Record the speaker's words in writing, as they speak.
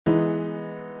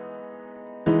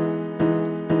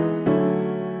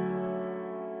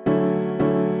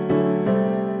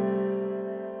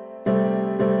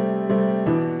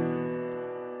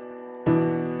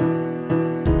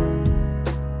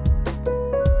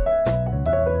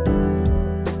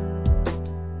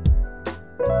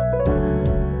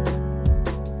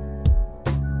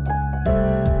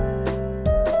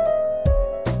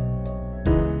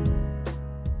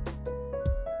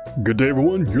Good day,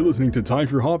 everyone. You're listening to Time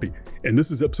for Your Hobby, and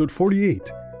this is episode 48,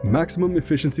 Maximum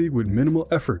Efficiency with Minimal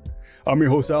Effort. I'm your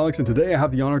host, Alex, and today I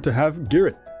have the honor to have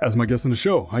Garrett as my guest on the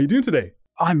show. How you doing today?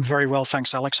 I'm very well,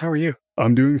 thanks, Alex. How are you?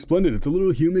 I'm doing splendid. It's a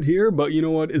little humid here, but you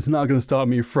know what? It's not going to stop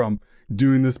me from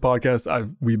doing this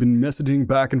podcast. We've been messaging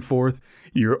back and forth.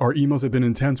 Our emails have been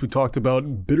intense. We talked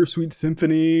about Bittersweet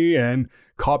Symphony and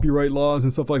copyright laws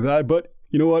and stuff like that. But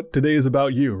you know what? Today is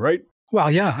about you, right? Well,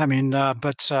 yeah. I mean,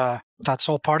 but that's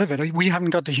all part of it. We haven't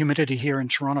got the humidity here in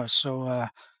Toronto, so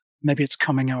maybe it's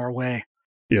coming our way.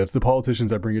 Yeah, it's the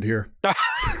politicians that bring it here.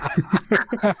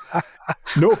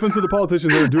 No offense to the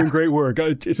politicians, they're doing great work.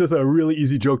 It's just a really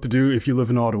easy joke to do if you live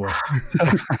in Ottawa.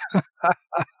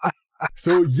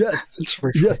 So yes,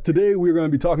 today we're going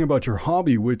to be talking about your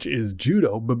hobby, which is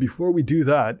judo. But before we do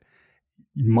that,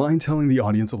 you mind telling the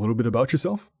audience a little bit about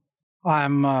yourself?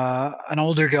 I'm an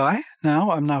older guy now.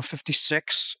 I'm now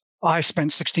 56. I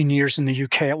spent 16 years in the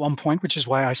UK at one point, which is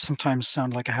why I sometimes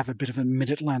sound like I have a bit of a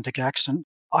mid-Atlantic accent.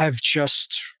 I've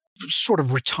just sort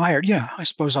of retired. Yeah, I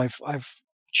suppose I've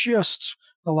just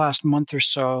the last month or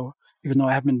so, even though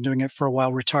I have been doing it for a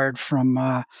while, retired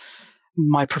from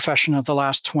my profession of the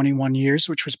last 21 years,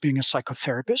 which was being a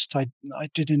psychotherapist. I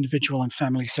did individual and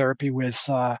family therapy with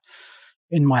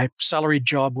in my salaried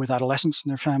job with adolescents and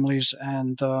their families,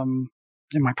 and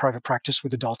in my private practice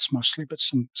with adults mostly, but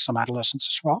some adolescents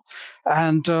as well.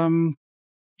 And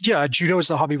judo is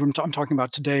the hobby I'm talking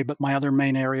about today, but my other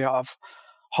main area of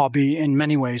hobby in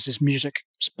many ways is music.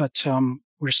 But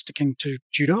we're sticking to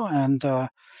judo, and I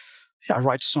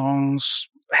write songs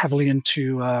heavily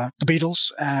into the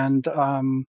Beatles and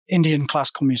Indian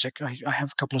classical music. I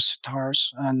have a couple of sitars,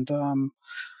 and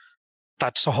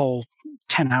that's a whole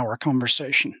 10-hour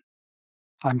conversation.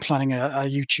 I'm planning a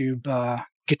YouTube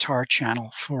guitar channel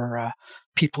for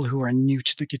people who are new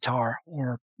to the guitar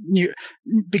or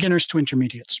beginners to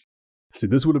intermediates. See,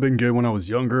 this would have been good when I was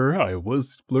younger. I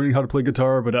was learning how to play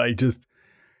guitar, but I just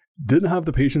didn't have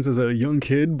the patience as a young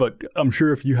kid. But I'm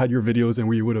sure if you had your videos and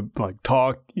we would have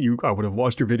talked, I would have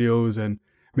watched your videos and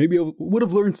maybe I would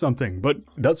have learned something. But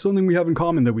that's something we have in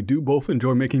common, that we do both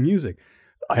enjoy making music.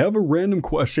 I have a random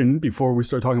question before we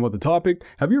start talking about the topic.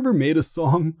 Have you ever made a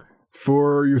song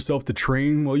for yourself to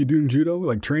train while you're doing judo,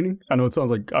 like training? I know it sounds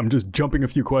like I'm just jumping a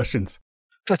few questions.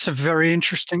 That's a very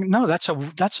interesting. No, that's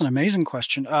an amazing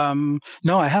question.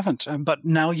 No, I haven't. But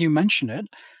now you mention it,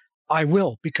 I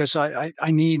will, because I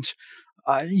need,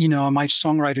 my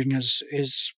songwriting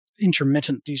is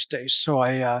intermittent these days, so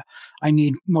I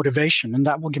need motivation, and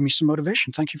that will give me some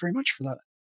motivation. Thank you very much for that.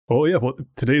 Oh yeah, well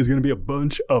today is going to be a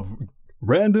bunch of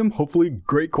random, hopefully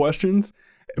great questions.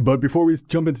 But before we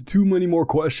jump into too many more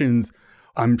questions,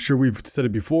 I'm sure we've said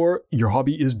it before, your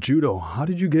hobby is judo. How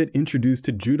did you get introduced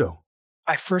to judo?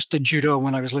 I first did judo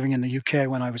when I was living in the UK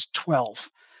when I was 12,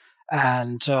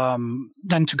 and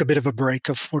then took a bit of a break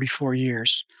of 44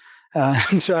 years. But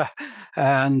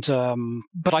I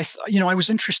was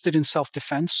interested in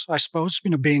self-defense, I suppose,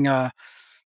 being a,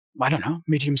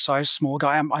 medium-sized, small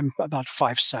guy. I'm about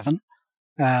 5'7",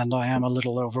 and I am a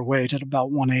little overweight at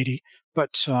about 180.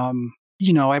 But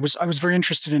I was very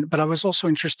interested in it, but I was also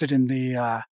interested in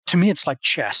the. To me, it's like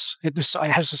chess. It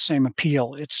has the same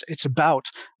appeal. It's about,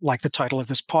 like the title of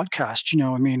this podcast.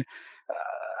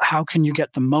 How can you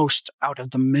get the most out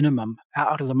of the minimum,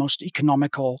 out of the most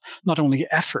economical, not only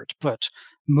effort but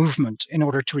movement, in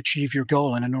order to achieve your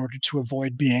goal and in order to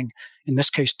avoid being, in this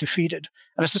case, defeated.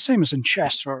 And it's the same as in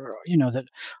chess, or that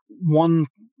one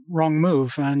wrong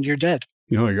move and you're dead.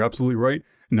 You're absolutely right.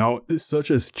 Now, such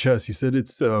as chess, you said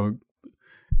it's a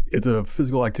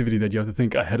physical activity that you have to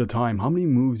think ahead of time. How many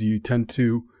moves do you tend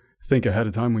to think ahead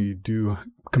of time when you do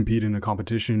compete in a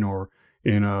competition or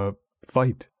in a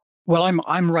fight? Well,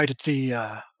 I'm right at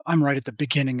the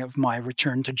beginning of my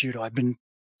return to judo. I've been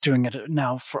doing it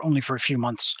now for a few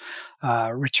months,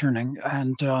 returning,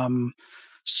 and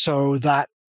so that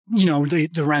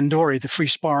the randori, the free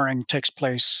sparring, takes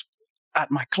place at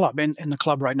my club, in the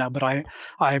club right now, but I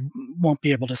won't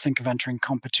be able to think of entering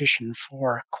competition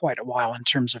for quite a while in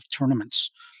terms of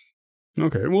tournaments.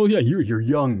 Okay, well, yeah, you're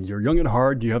young. You're young at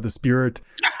heart. You have the spirit.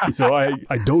 So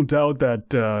I don't doubt that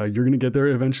you're going to get there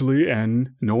eventually, and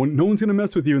no one's going to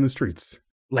mess with you in the streets.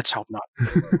 Let's hope not.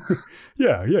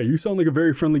 Yeah, you sound like a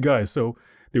very friendly guy, so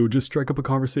they would just strike up a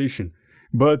conversation.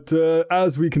 But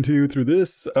as we continue through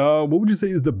this, what would you say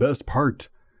is the best part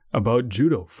about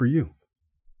judo for you?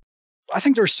 I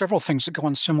think there are several things that go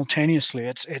on simultaneously.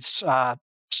 It's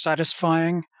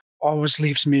satisfying, always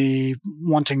leaves me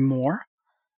wanting more,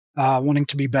 wanting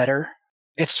to be better.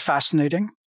 It's fascinating.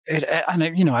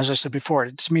 As I said before,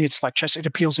 to me, it's like chess. It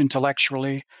appeals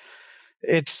intellectually.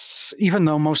 It's even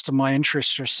though most of my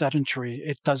interests are sedentary,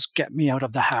 it does get me out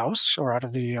of the house or out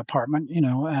of the apartment,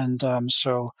 and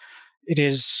so it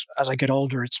is as I get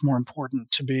older, it's more important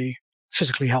to be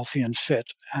physically healthy and fit.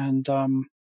 And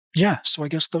yeah, so I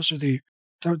guess those are the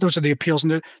appeals,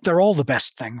 and they're all the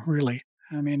best thing, really.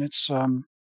 I mean, it's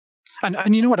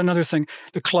and you know what? Another thing,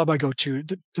 the club I go to,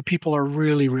 the people are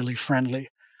really really friendly,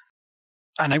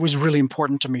 and it was really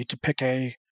important to me to pick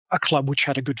a club which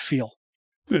had a good feel.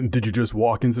 And did you just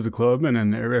walk into the club and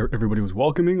then everybody was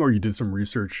welcoming, or you did some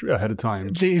research ahead of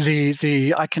time?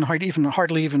 The I can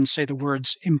hardly even say the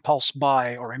words impulse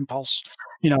buy or impulse.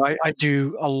 I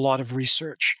do a lot of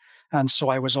research, and so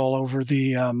I was all over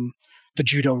the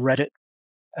judo Reddit,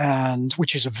 and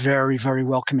which is a very very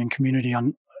welcoming community.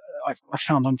 I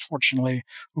found, unfortunately,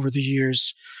 over the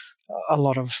years, a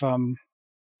lot of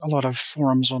a lot of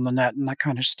forums on the net and that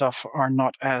kind of stuff are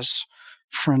not as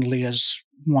friendly as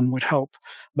one would hope.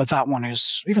 But that one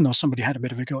is, even though somebody had a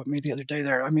bit of a go at me the other day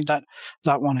there, I mean that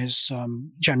one is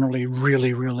generally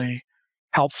really really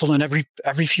helpful. And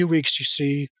every few weeks you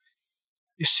see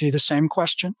the same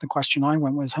question. The question I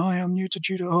went with: "Hi, I'm new to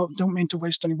judo. Oh, don't mean to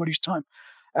waste anybody's time."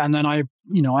 And then I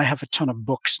have a ton of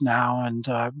books now and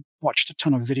watched a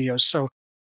ton of videos. So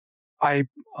I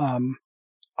um,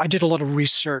 I did a lot of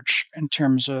research in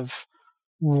terms of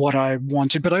what I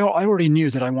wanted, but I already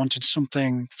knew that I wanted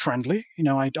something friendly.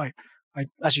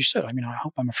 As you said, I mean, I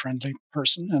hope I'm a friendly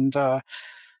person, and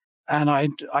I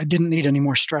didn't need any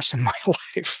more stress in my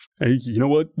life. Hey, you know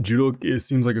what? Judo, it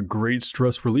seems like a great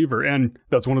stress reliever. And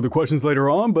that's one of the questions later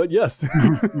on, but yes.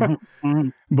 Mhm,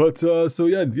 mhm. But so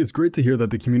yeah, it's great to hear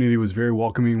that the community was very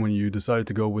welcoming when you decided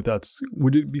to go with that.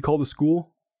 Would it be called a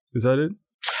school? Is that it?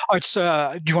 Oh, it's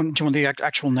do you want the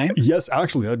actual name? Yes,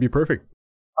 actually, that'd be perfect.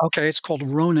 Okay, it's called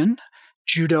Ronin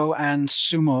Judo and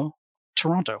Sumo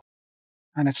Toronto,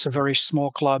 and it's a very small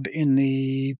club in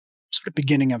the sort of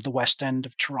beginning of the West End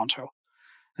of Toronto,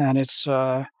 and it's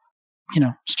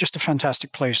just a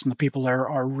fantastic place, and the people there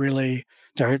are really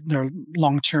they're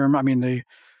long term. I mean,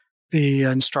 the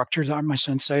instructor, my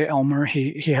sensei Elmer,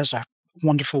 he has a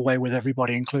wonderful way with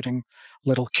everybody, including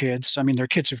little kids. I mean, their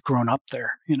kids have grown up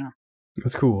there.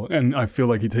 That's cool. And I feel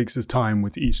like he takes his time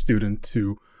with each student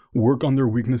to work on their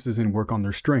weaknesses and work on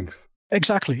their strengths.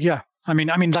 Exactly. Yeah. I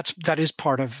mean that is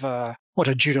part of what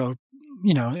a judo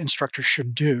instructor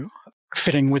should do,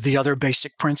 fitting with the other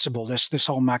basic principle, this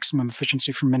whole maximum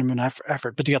efficiency for minimum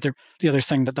effort. But the other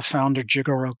thing that the founder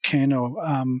Jigoro Kano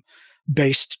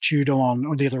based judo on,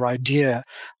 or the other idea,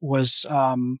 was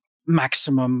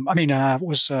maximum.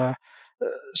 Was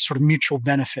sort of mutual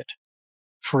benefit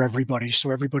for everybody.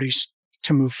 So everybody's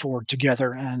to move forward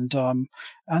together, and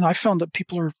I found that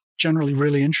people are generally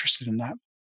really interested in that.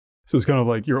 So it's kind of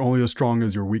like you're only as strong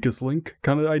as your weakest link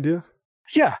kind of idea.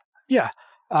 Yeah, yeah.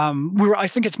 I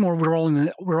think it's more we're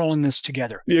all in this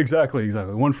together. Yeah, exactly,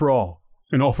 exactly. One for all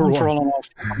and all for One for one. all and all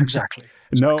for one. Exactly.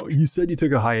 Now, you said you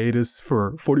took a hiatus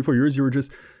for 44 years. You were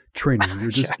just training.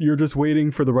 Yeah. You're just waiting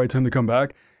for the right time to come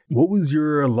back. What was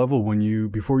your level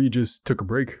before you just took a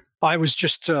break? I was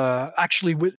just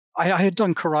actually with I had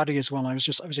done karate as well. I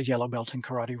was a yellow belt in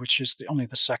karate, which is only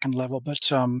the second level. But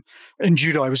in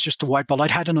judo, I was just a white belt. I'd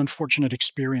had an unfortunate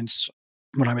experience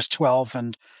when I was 12,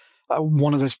 and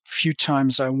one of the few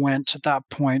times I went at that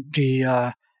point,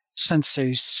 the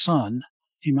sensei's son,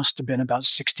 he must have been about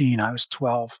 16. I was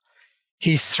 12.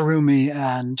 He threw me,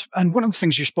 and one of the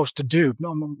things you're supposed to do,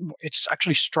 it's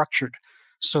actually structured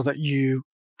so that you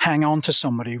hang on to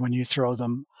somebody when you throw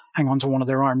them, hang on to one of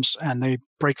their arms, and they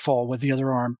break fall with the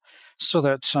other arm, so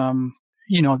that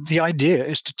the idea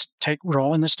is to take. We're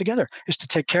all in this together. Is to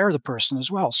take care of the person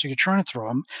as well. So you're trying to throw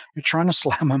them, you're trying to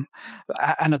slam them,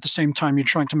 and at the same time you're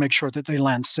trying to make sure that they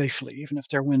land safely, even if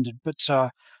they're winded. But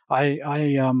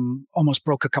I almost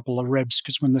broke a couple of ribs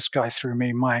because when this guy threw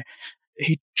me,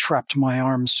 he trapped my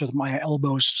arms so that my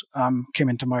elbows came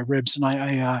into my ribs, and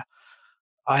I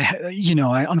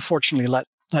unfortunately let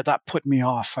that put me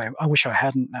off. I wish I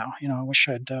hadn't now. I wish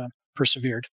I'd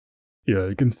persevered. Yeah,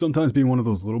 it can sometimes be one of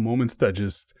those little moments that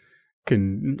just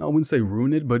can, I wouldn't say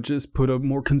ruin it, but just put up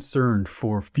more concern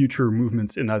for future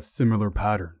movements in that similar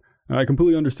pattern. And I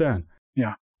completely understand.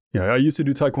 Yeah. Yeah, I used to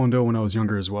do Taekwondo when I was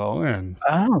younger as well. And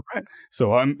Oh, right.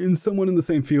 so I'm somewhat in the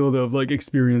same field of like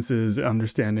experiences,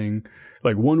 understanding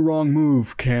like one wrong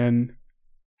move can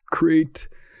create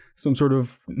some sort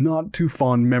of not too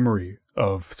fond memory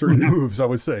of certain Mhm. moves, I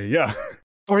would say. Yeah.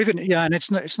 Or even yeah, and it's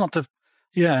not the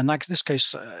yeah, in like this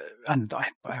case, and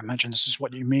I imagine this is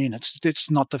what you mean.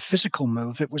 It's not the physical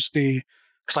move. It was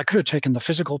because I could have taken the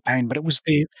physical pain, but it was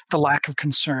the lack of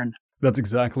concern. That's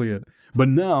exactly it. But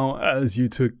now, as you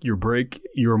took your break,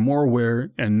 you're more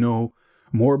aware and know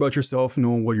more about yourself,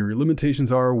 know what your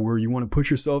limitations are, where you want to put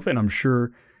yourself. And I'm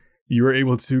sure you're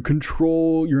able to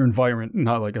control your environment,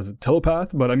 not like as a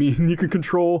telepath, but I mean, you can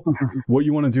control what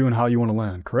you want to do and how you want to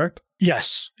land, correct?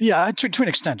 Yes. Yeah, to an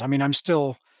extent. I mean, I'm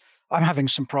having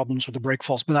some problems with the break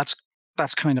falls, but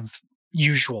that's kind of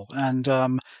usual. And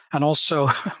also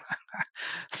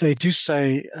they do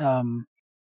say,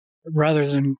 rather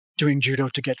than doing judo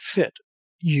to get fit,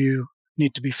 you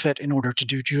need to be fit in order to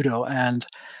do judo. And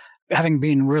having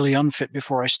been really unfit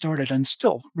before I started and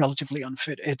still relatively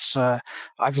unfit,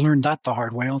 I've learned that the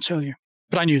hard way, I'll tell you.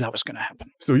 But I knew that was going to happen.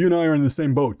 So you and I are in the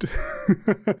same boat.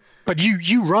 But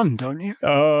you run, don't you?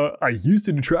 I used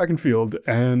to do track and field,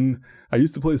 and I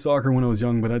used to play soccer when I was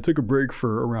young, but I took a break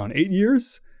for around 8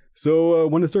 years. So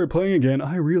when I started playing again,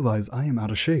 I realized I am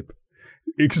out of shape.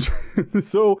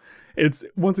 So it's,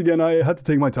 once again, I had to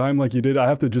take my time like you did. I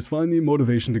have to just find the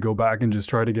motivation to go back and just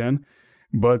try it again.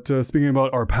 But speaking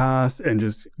about our past and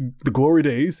just the glory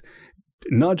days,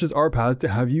 not just our past,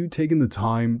 have you taken the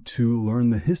time to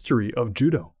learn the history of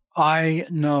judo? I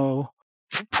know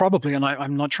probably, and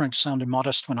I'm not trying to sound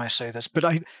immodest when I say this, but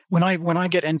when I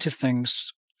get into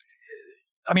things,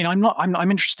 I mean,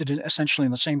 I'm interested in essentially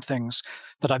in the same things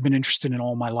that I've been interested in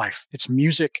all my life. It's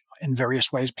music in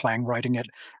various ways, playing, writing it,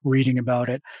 reading about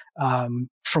it.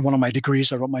 For one of my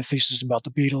degrees, I wrote my thesis about the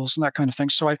Beatles and that kind of thing.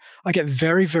 So I get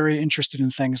very, very interested in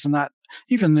things, and that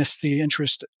even if the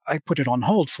interest, I put it on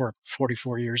hold for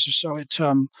 44 years or so,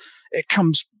 it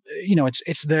comes,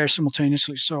 it's there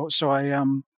simultaneously. So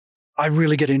I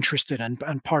really get interested,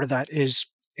 and part of that is,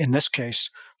 in this case,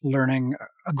 learning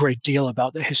a great deal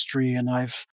about the history. And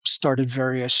I've started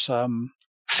various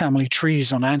family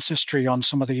trees on Ancestry on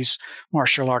some of these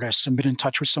martial artists and been in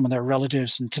touch with some of their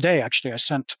relatives. And today, actually, I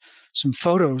sent some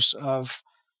photos of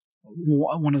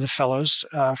one of the fellows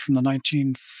from the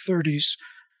 1930s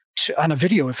and a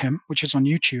video of him, which is on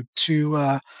YouTube, to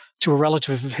a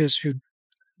relative of his who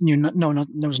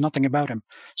knows nothing about him.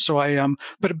 So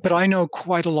but I know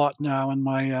quite a lot now, and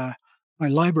my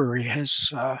library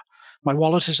has, my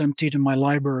wallet is emptied, and my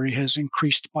library has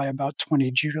increased by about 20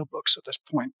 judo books at this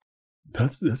point.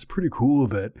 That's pretty cool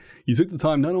that you took the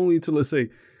time not only to, let's say,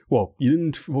 well, you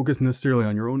didn't focus necessarily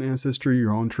on your own ancestry,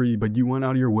 your own tree, but you went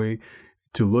out of your way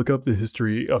to look up the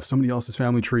history of somebody else's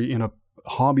family tree in a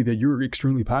hobby that you're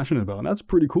extremely passionate about. And that's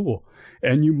pretty cool.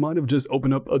 And you might have just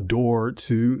opened up a door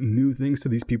to new things to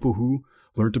these people who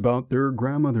learned about their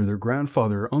grandmother, their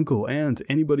grandfather, uncle, aunt,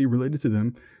 anybody related to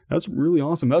them. That's really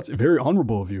awesome. That's very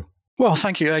honorable of you. Well,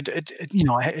 thank you.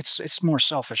 It's more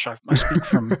selfish. I speak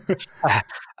from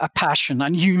a passion,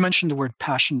 and you mentioned the word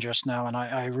passion just now, and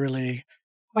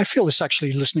I feel this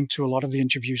actually listening to a lot of the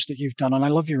interviews that you've done, and I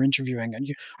love your interviewing, and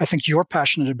I think you're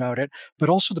passionate about it, but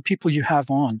also the people you have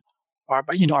on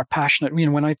are passionate.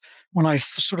 When I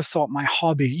sort of thought my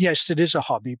hobby, yes, it is a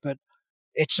hobby, but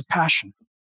it's a passion.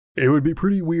 It would be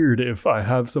pretty weird if I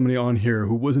have somebody on here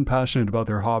who wasn't passionate about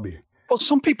their hobby. Well,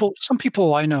 some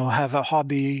people I know have a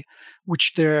hobby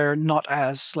which they're not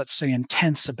as, let's say,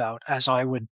 intense about as I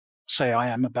would say I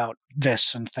am about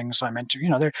this and things I'm into.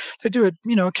 They do it,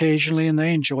 occasionally, and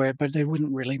they enjoy it, but they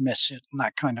wouldn't really miss it and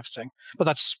that kind of thing. But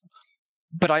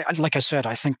I like I said,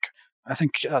 I think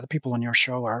the people on your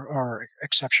show are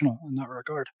exceptional in that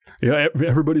regard. Yeah,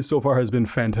 everybody so far has been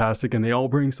fantastic, and they all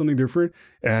bring something different.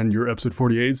 And you're episode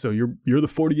 48, so you're the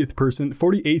 48th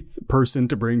person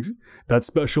to bring that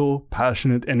special,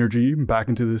 passionate energy back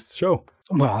into this show.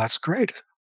 Well, that's great.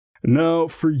 Now,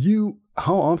 for you,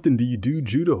 how often do you do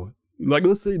judo? Like,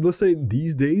 let's say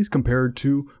these days compared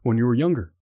to when you were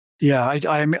younger. Yeah,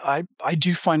 I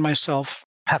do find myself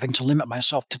having to limit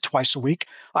myself to twice a week.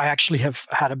 I actually have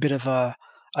had a bit of a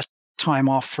time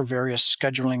off for various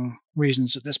scheduling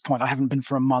reasons at this point. I haven't been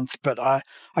for a month, but I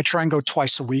try and go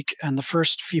twice a week. And the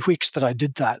first few weeks that I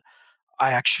did that,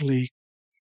 I actually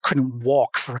couldn't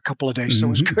walk for a couple of days. So it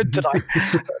was good that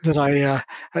I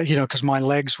because my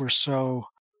legs were so,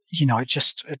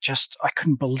 I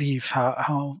couldn't believe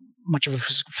how much of a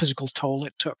physical toll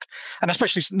it took. And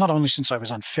especially not only since I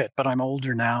was unfit, but I'm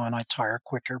older now and I tire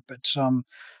quicker.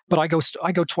 But I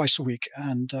go twice a week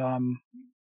and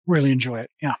really enjoy it.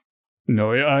 Yeah.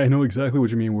 No, I know exactly what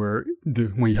you mean.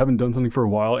 When you haven't done something for a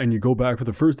while and you go back for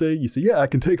the first day, you say, yeah, I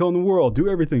can take on the world, do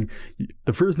everything.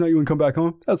 The first night you want to come back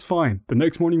home, that's fine. The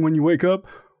next morning when you wake up,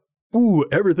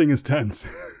 everything is tense.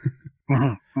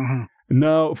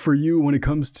 Now, for you, when it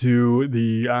comes to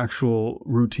the actual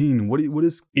routine, what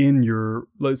is in your,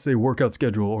 let's say, workout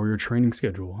schedule or your training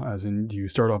schedule? As in, do you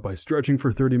start off by stretching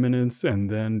for 30 minutes and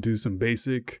then do some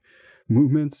basic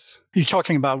movements? You're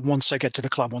talking about once I get to the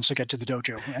club, once I get to the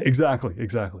dojo, right? Exactly.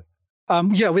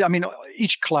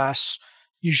 Each class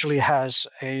usually has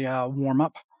a warm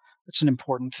up. It's an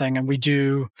important thing. And we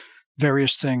do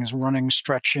various things: running,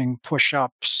 stretching, push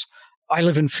ups. I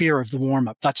live in fear of the warm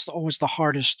up. That's always the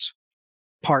hardest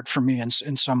part for me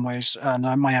in some ways. And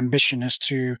my ambition is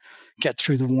to get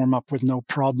through the warm up with no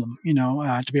problem,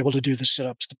 to be able to do the sit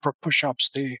ups, the push ups,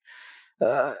 the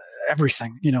uh,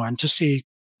 everything, and to see,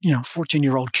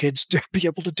 14-year-old kids to be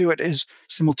able to do it is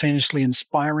simultaneously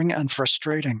inspiring and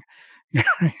frustrating. you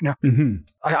know, Hmm.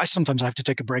 I sometimes have to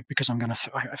take a break because I'm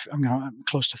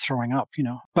close to throwing up,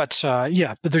 But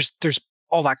yeah, but there's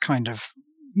all that kind of,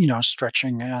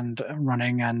 stretching and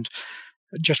running and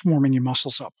just warming your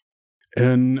muscles up.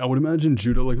 And I would imagine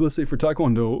judo, like let's say for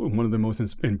taekwondo, one of the most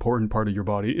important part of your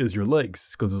body is your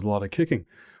legs because there's a lot of kicking.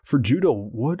 For judo,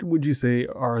 what would you say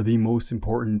are the most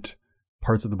important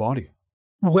parts of the body?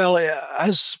 Well,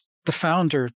 as the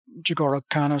founder, Jigoro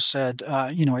Kano, said,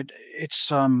 it's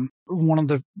one of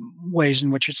the ways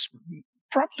in which it's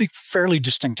probably fairly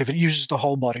distinctive. It uses the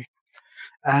whole body.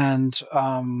 And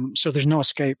so there's no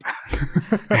escape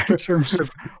in terms of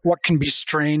what can be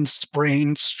strained,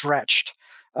 sprained, stretched,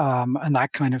 and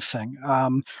that kind of thing.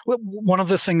 One of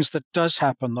the things that does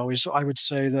happen, though, is I would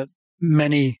say that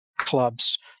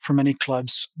for many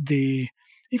clubs,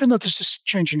 even though this is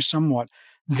changing somewhat,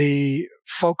 the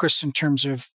focus in terms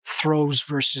of throws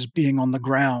versus being on the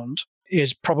ground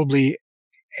is probably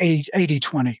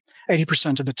 80-20.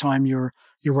 80% of the time you're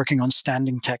working on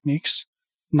standing techniques.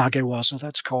 Nagewaza,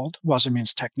 that's called. Waza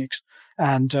means techniques.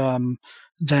 And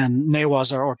then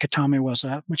newaza or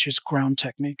katamewaza, which is ground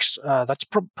techniques. That's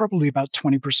probably about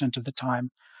 20% of the time.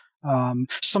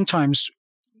 Sometimes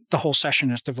the whole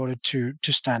session is devoted to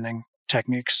standing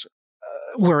techniques.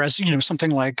 Whereas,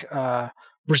 something like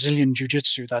Brazilian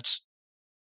Jiu-Jitsu, that's,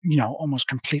 almost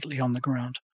completely on the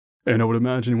ground. And I would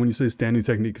imagine when you say standing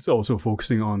technique, it's also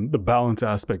focusing on the balance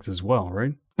aspect as well,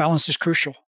 right? Balance is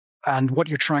crucial. And what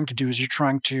you're trying to do is you're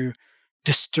trying to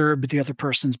disturb the other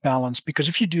person's balance, because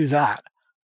if you do that,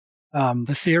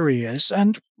 the theory is,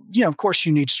 and of course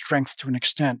you need strength to an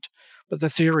extent, but the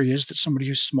theory is that somebody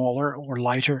who's smaller or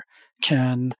lighter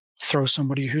can throw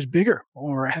somebody who's bigger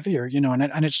or heavier,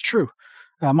 and it's true.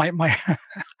 My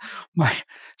my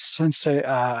sensei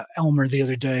Elmer the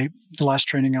other day, the last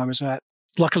training I was at,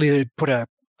 luckily they put a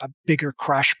bigger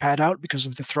crash pad out because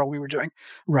of the throw we were doing,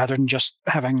 rather than just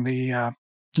having the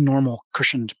normal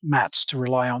cushioned mats to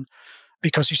rely on.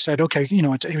 Because he said, okay, he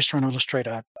was trying to illustrate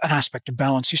an aspect of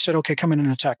balance. He said, okay, come in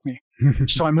and attack me.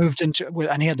 So I moved and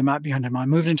he had the mat behind him. I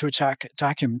moved into attack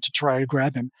him to try to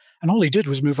grab him. And all he did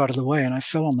was move out of the way, and I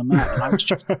fell on the mat.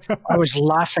 And I was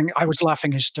laughing. I was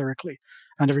laughing hysterically,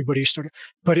 and everybody started.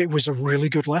 But it was a really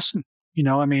good lesson.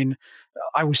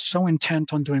 I was so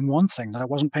intent on doing one thing that I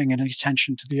wasn't paying any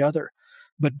attention to the other.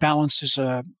 But balance is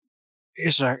a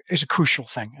crucial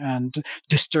thing, and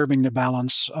disturbing the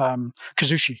balance,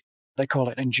 kazushi, they call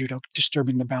it in judo,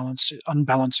 disturbing the balance,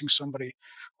 unbalancing somebody,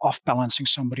 off balancing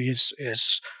somebody is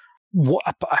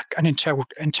an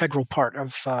integral part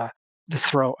of the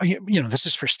throw. This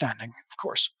is for standing, of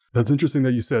course. That's interesting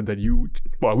that you said that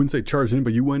I wouldn't say charged in,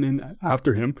 but you went in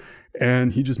after him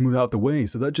and he just moved out the way.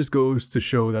 So that just goes to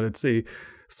show that it's a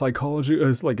psychology,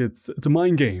 it's a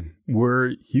mind game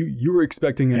where you were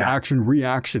expecting an action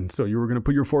reaction. So you were going to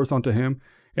put your force onto him,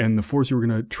 and the force you were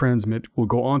going to transmit will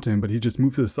go onto him, but he just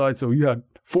moved to the side. So you had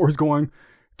force going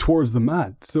towards the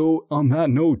mat. So on that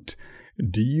note,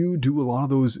 do you do a lot of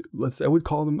those, I would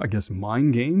call them, I guess,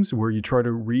 mind games, where you try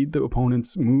to read the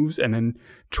opponent's moves and then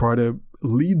try to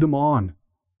lead them on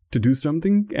to do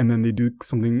something, and then they do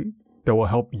something that will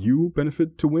help you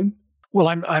benefit to win? Well,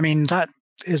 that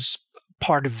is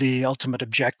part of the ultimate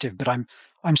objective, but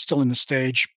I'm still in the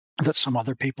stage that some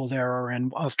other people there are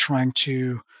in, of trying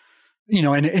to,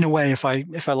 in a way, if I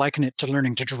liken it to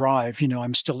learning to drive,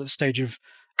 I'm still at the stage of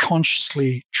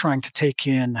consciously trying to take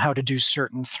in how to do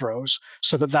certain throws,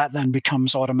 so that then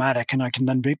becomes automatic, and I can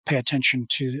then pay attention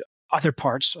to other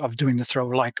parts of doing the throw,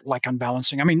 like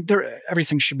unbalancing.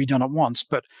 Everything should be done at once,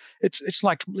 but it's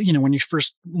like, when you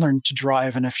first learn to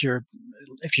drive, and if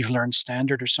you've learned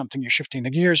standard or something, you're shifting the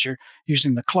gears, you're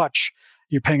using the clutch,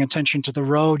 you're paying attention to the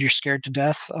road, you're scared to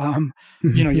death.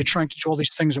 You're trying to do all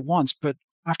these things at once, but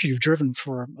after you've driven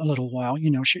for a little while,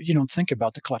 you don't think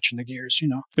about the clutch and the gears.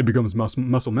 It becomes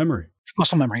muscle memory.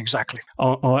 Muscle memory, exactly.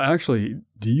 Actually,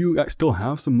 do you still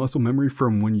have some muscle memory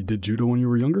from when you did judo when you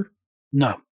were younger?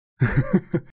 No.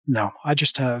 No, I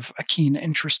just have a keen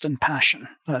interest and passion.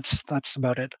 That's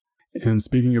about it. And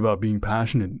speaking about being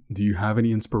passionate, do you have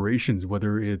any inspirations,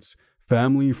 whether it's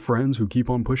family, friends who keep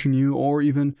on pushing you, or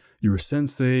even your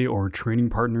sensei or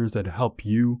training partners that help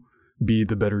you be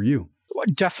the better you?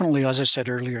 Definitely, as I said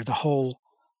earlier, the whole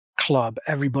club,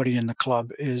 everybody in the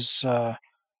club is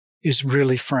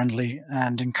really friendly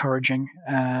and encouraging,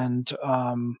 and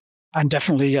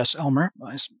definitely, yes, Elmer,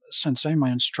 my sensei,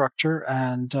 my instructor,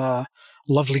 and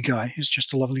lovely guy. He's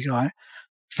just a lovely guy,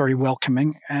 very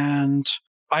welcoming, and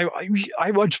I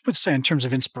would say in terms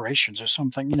of inspirations or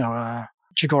something,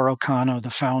 Jigoro Kano, the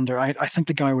founder, I think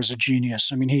the guy was a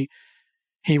genius. I mean,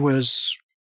 he was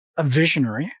a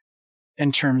visionary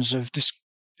in terms of this,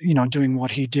 doing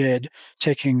what he did,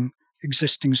 taking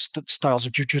existing styles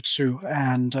of jujitsu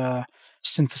and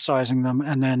synthesizing them,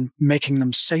 and then making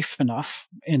them safe enough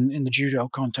in the judo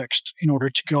context in order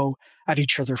to go at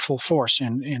each other full force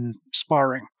in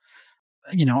sparring.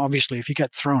 Obviously, if you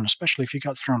get thrown, especially if you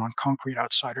got thrown on concrete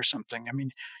outside or something, I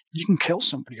mean, you can kill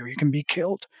somebody or you can be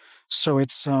killed. So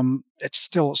it's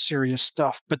still serious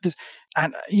stuff. But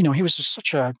he was just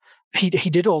such a he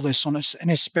did all this in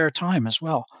his spare time as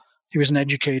well. He was an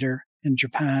educator in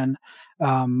Japan,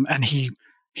 and he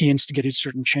instigated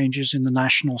certain changes in the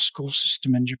national school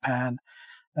system in Japan,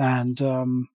 and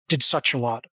did such a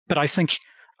lot. But I think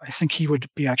he would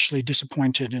be actually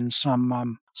disappointed in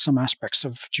some aspects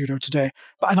of judo today.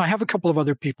 And I have a couple of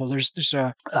other people. There's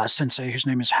a sensei whose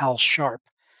name is Hal Sharp,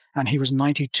 and he was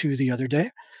 92 the other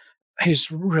day.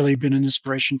 He's really been an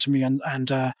inspiration to me.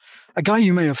 And a guy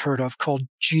you may have heard of called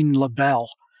Gene LaBelle.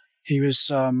 He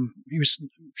was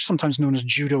sometimes known as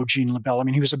Judo Gene LaBelle. I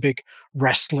mean, he was a big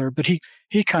wrestler, but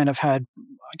he kind of had,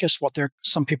 I guess, what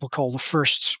some people call the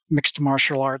first mixed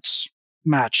martial arts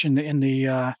match in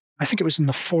the I think it was in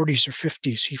the 40s or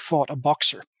 50s. He fought a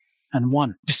boxer and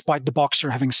won, despite the boxer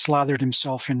having slathered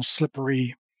himself in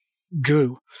slippery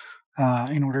goo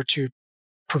in order to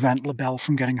prevent LaBelle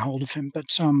from getting hold of him.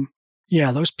 But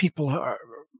yeah, those people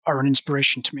are an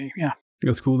inspiration to me. Yeah.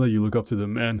 It's cool that you look up to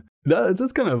them, man.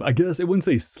 That's kind of, I guess, I wouldn't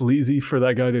say sleazy for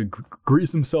that guy to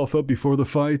grease himself up before the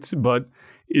fight, but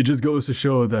it just goes to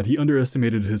show that he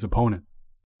underestimated his opponent.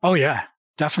 Oh, yeah.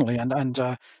 Definitely, and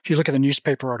if you look at the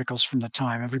newspaper articles from the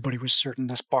time, everybody was certain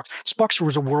this boxer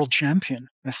was a world champion.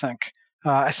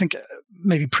 I think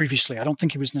maybe previously. I don't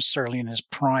think he was necessarily in his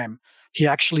prime. He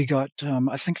actually got.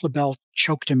 I think LaBelle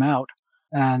choked him out,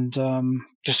 and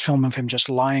just film of him just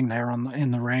lying there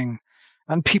in the ring,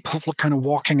 and people were kind of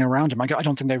walking around him. I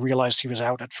don't think they realized he was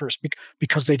out at first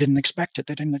because they didn't expect it.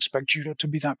 They didn't expect judo to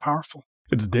be that powerful.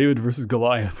 It's David versus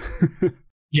Goliath.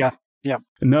 Yeah. Yeah.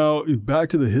 Now, back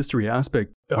to the history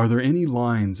aspect, are there any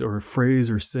lines or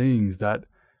phrase or sayings that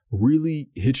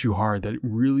really hit you hard, that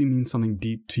really mean something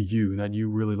deep to you, that you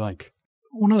really like?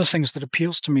 One of the things that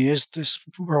appeals to me is this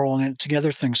we're all in it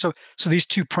together thing. So these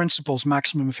two principles,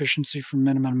 maximum efficiency from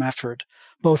minimum effort,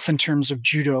 both in terms of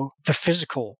judo, the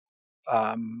physical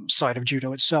side of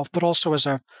judo itself, but also as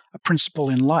a principle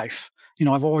in life.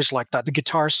 I've always liked that.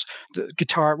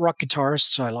 Rock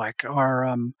guitarists I like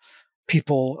are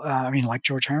people, like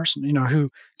George Harrison, who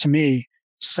to me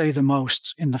say the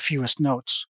most in the fewest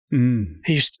notes.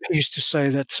 He used to say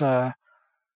that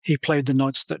he played the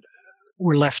notes that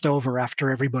were left over after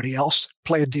everybody else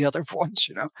played the other ones.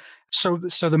 So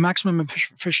the maximum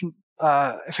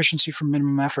efficiency from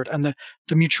minimum effort and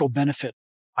the mutual benefit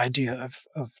idea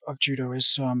of judo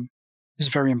is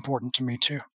very important to me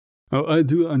too. Oh, I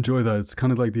do enjoy that. It's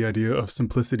kind of like the idea of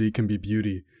simplicity can be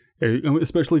beauty.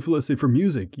 Especially let's say for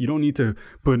music, you don't need to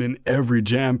put in every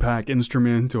jam-packed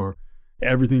instrument or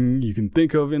everything you can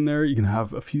think of in there. You can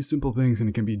have a few simple things and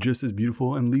it can be just as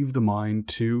beautiful and leave the mind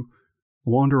to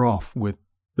wander off with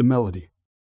the melody.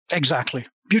 Exactly.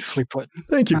 Beautifully put.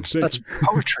 Thank you. That's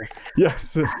poetry.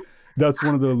 Yes. That's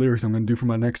one of the lyrics I'm going to do for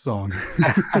my next song.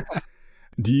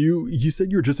 You said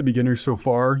you're just a beginner so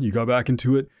far. You got back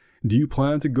into it. Do you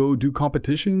plan to go do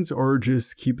competitions or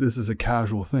just keep this as a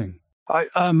casual thing? I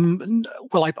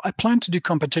plan to do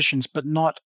competitions, but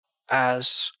not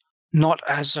as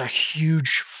a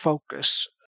huge focus.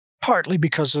 Partly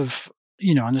because of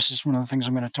and this is one of the things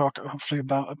I'm going to talk hopefully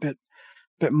about a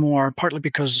bit more. Partly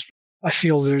because I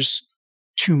feel there's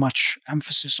too much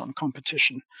emphasis on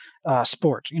competition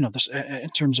sport. This in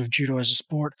terms of judo as a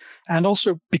sport, and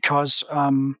also because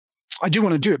I do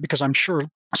want to do it because I'm sure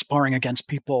sparring against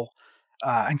people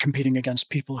and competing against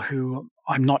people who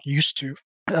I'm not used to.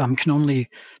 Can only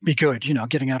be good,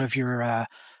 getting out of your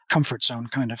comfort zone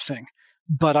kind of thing.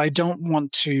 But I don't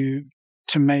want to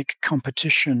make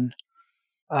competition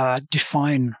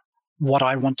define what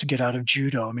I want to get out of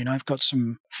judo. I mean, I've got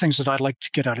some things that I'd like to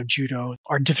get out of judo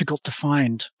are difficult to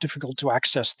find, difficult to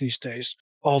access these days.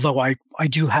 Although I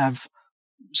do have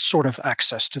sort of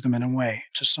access to them in a way,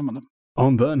 to some of them.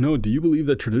 On that note, do you believe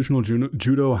that traditional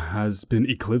judo has been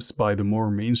eclipsed by the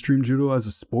more mainstream judo as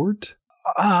a sport?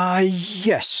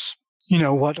 Yes.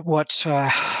 What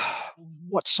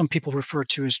what some people refer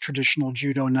to as traditional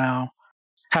judo now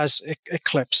has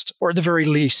eclipsed, or at the very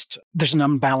least, there's an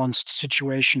unbalanced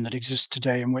situation that exists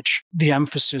today in which the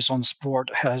emphasis on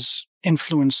sport has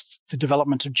influenced the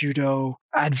development of judo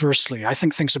adversely. I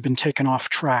think things have been taken off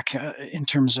track in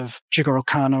terms of Jigoro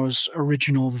Kano's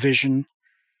original vision,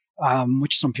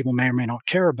 which some people may or may not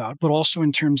care about, but also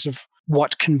in terms of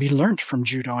what can be learned from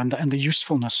judo and the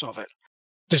usefulness of it.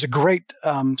 There's a great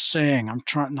saying.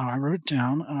 I wrote it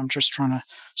down, and I'm just trying to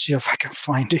see if I can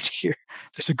find it here.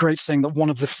 There's a great saying that one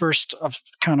of the first of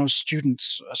Kano's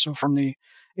students, so from the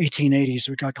 1880s,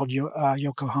 a guy called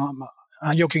Yokoyama,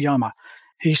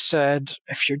 he said,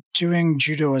 if you're doing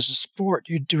judo as a sport,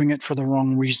 you're doing it for the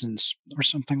wrong reasons, or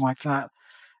something like that.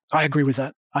 I agree with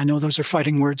that. I know those are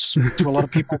fighting words to a lot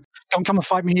of people. Don't come and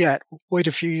fight me yet. Wait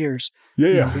a few years.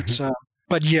 Yeah,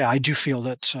 But yeah, I do feel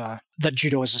that that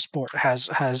judo as a sport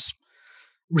has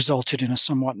resulted in a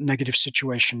somewhat negative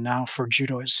situation now for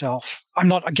judo itself. I'm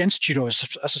not against judo as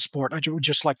a sport. I would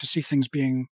just like to see things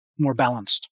being more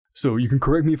balanced. So you can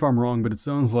correct me if I'm wrong, but it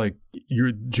sounds like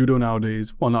your judo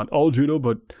nowadays, well, not all judo,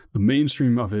 but the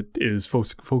mainstream of it is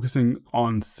focusing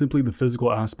on simply the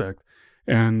physical aspect,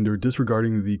 and they're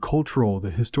disregarding the cultural,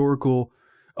 the historical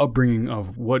upbringing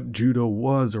of what judo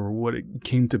was or what it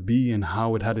came to be and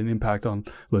how it had an impact on,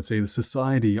 let's say, the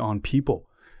society, on people.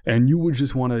 And you would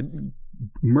just want to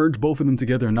merge both of them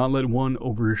together and not let one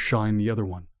overshine the other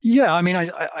one. Yeah, I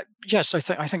mean, yes, I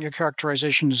think your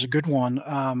characterization is a good one.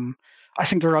 I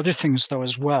think there are other things though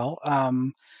as well.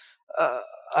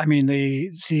 I mean,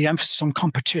 the emphasis on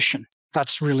competition.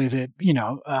 That's really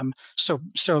so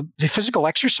the physical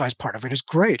exercise part of it is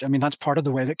great. I mean, that's part of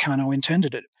the way that Kano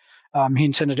intended it. He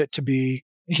intended it to be,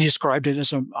 he described it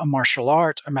as a martial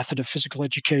art, a method of physical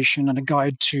education, and a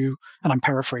guide to, and I'm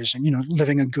paraphrasing,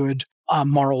 living a good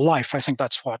moral life. I think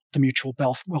that's what the mutual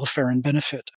welfare and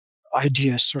benefit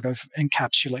idea sort of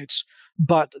encapsulates.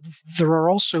 But there are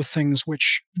also things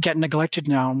which get neglected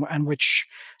now, and which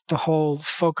the whole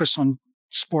focus on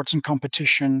sports and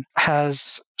competition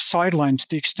has sidelined to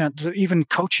the extent that even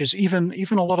coaches, even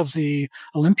a lot of the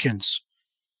Olympians,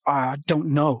 don't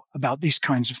know about these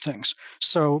kinds of things.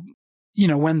 So,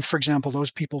 when, for example,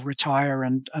 those people retire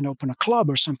and open a club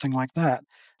or something like that,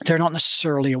 they're not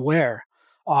necessarily aware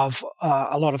of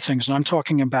a lot of things. And I'm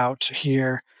talking about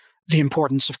here the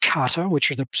importance of kata,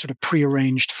 which are the sort of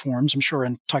prearranged forms. I'm sure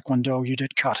in Taekwondo you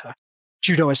did kata.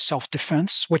 Judo is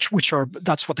self-defense,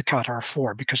 that's what the kata are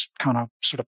for, because kind of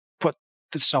sort of put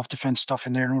the self-defense stuff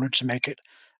in there in order to make it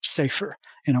safer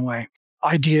in a way.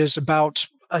 Ideas about,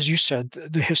 as you said,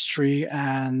 the history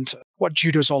and what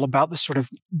judo is all about, the sort of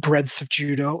breadth of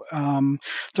judo.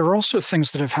 There are also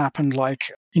things that have happened,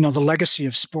 like, the legacy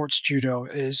of sports judo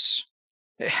is,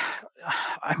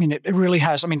 I mean, it really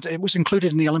has. I mean, it was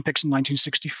included in the Olympics in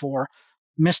 1964,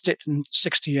 missed it in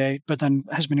 68, but then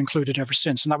has been included ever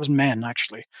since. And that was men,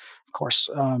 actually. Of course,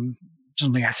 it was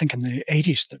only, I think, in the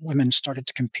 80s that women started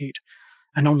to compete,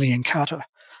 and only in kata.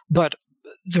 But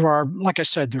there are, like I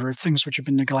said, there are things which have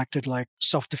been neglected, like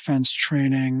self-defense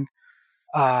training.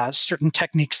 Certain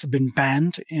techniques have been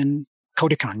banned in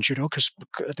Kodokan judo, because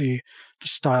the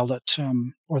style that,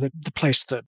 or the place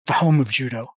that the home of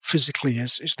judo physically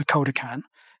is the Kodokan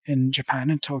in Japan,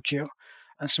 in Tokyo.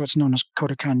 And so it's known as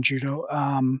Kodokan judo.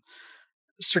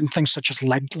 Certain things such as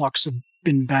leg locks have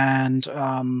been banned.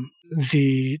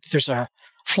 There's a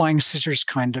flying scissors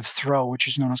kind of throw, which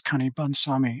is known as kani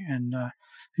bansami in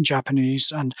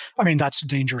Japanese. And I mean, that's a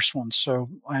dangerous one, so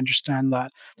I understand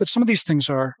that. But some of these things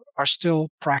are still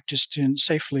practiced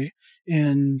safely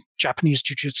in Japanese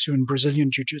jiu-jitsu and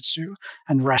Brazilian jiu-jitsu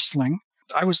and wrestling.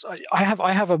 I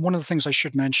have one of the things I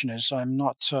should mention is I'm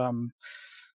not,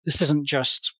 this isn't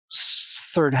just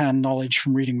third-hand knowledge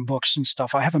from reading books and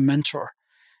stuff. I have a mentor,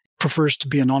 prefers to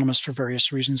be anonymous for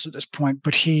various reasons at this point,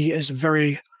 but he is a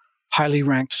very highly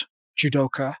ranked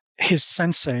judoka. His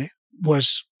sensei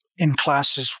was in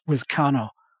classes with Kano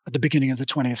at the beginning of the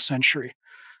 20th century.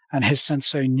 And his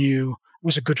sensei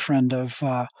was a good friend of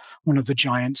one of the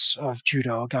giants of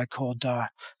judo, a guy called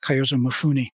Kyozo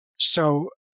Mifune. So,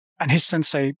 and his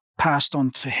sensei passed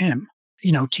on to him,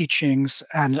 teachings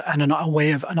and an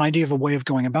idea of a way of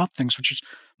going about things, which is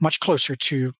much closer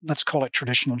to, let's call it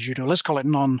traditional judo, let's call it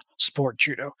non-sport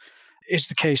judo, is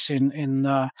the case in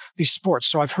these sports.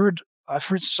 So I've heard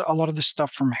a lot of this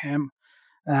stuff from him.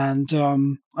 And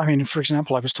I mean, for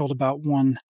example, I was told about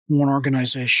one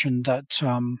organization that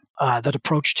that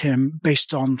approached him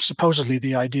based on supposedly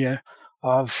the idea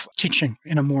of teaching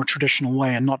in a more traditional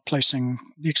way and not placing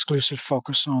the exclusive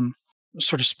focus on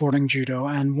sort of sporting judo.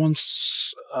 And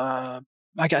once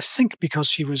think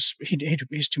because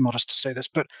he's too modest to say this,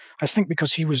 but I think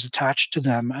because he was attached to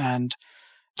them, and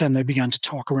then they began to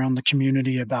talk around the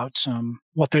community about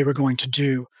what they were going to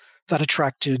do, that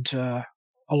attracted a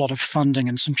lot of funding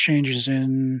and some changes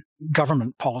in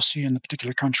government policy in the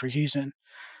particular country he's in,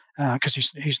 because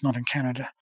he's not in Canada.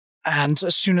 And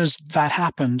as soon as that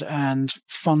happened and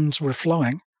funds were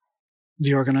flowing,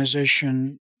 the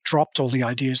organization dropped all the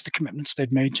ideas, the commitments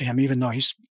they'd made to him, even though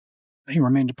he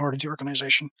remained a part of the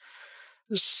organization.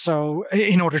 So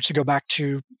in order to go back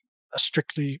to a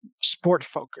strictly sport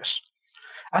focus.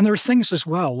 And there are things as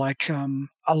well, like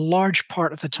a large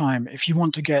part of the time, if you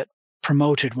want to get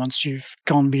promoted once you've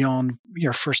gone beyond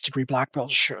your first degree black belt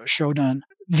shodan,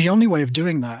 the only way of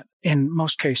doing that in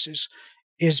most cases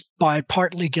is by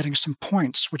partly getting some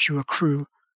points, which you accrue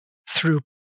through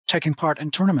taking part in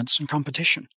tournaments and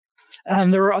competition.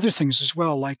 And there are other things as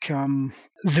well, like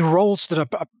the roles that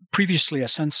previously a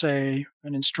sensei,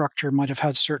 an instructor, might have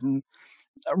had certain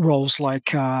roles,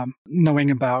 like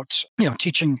knowing about,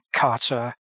 teaching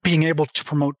kata, being able to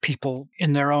promote people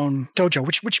in their own dojo,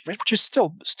 which is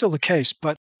still the case.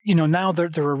 But now there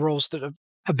are roles that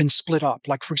have been split up.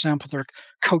 Like, for example, there are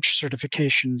coach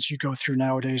certifications you go through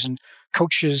nowadays, and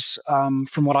coaches,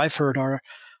 from what I've heard,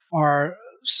 are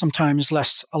sometimes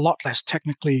a lot less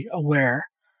technically aware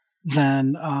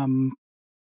than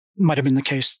might have been the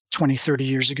case 20, 30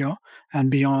 years ago and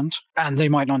beyond. And they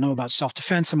might not know about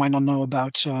self-defense. They might not know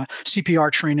about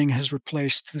CPR training has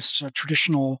replaced this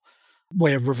traditional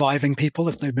way of reviving people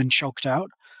if they've been choked out.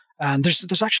 And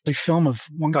there's actually film of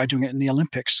one guy doing it in the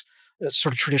Olympics,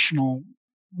 sort of traditional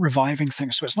reviving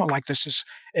things. So it's not like this is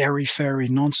airy-fairy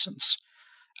nonsense.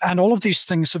 And all of these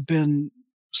things have been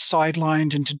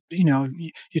sidelined into,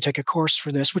 you take a course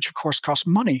for this, which of course costs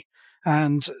money.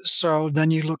 And so then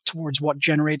you look towards what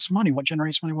generates money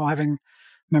while having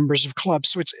members of clubs.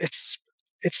 So it's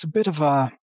a bit of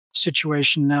a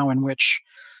situation now in which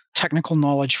technical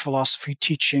knowledge, philosophy,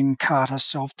 teaching, kata,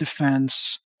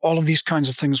 self-defense, all of these kinds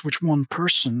of things which one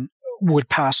person would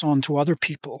pass on to other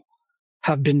people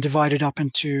have been divided up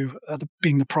into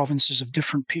being the provinces of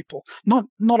different people. Not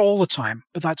all the time,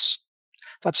 but that's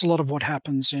a lot of what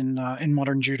happens in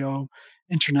modern judo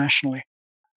internationally.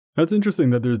 That's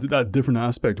interesting that there's that different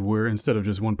aspect where instead of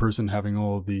just one person having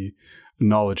all the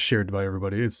knowledge shared by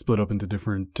everybody, it's split up into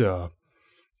different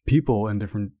people and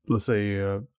different, let's say,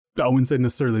 I wouldn't say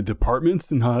necessarily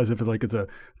departments, not as if it's a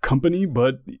company,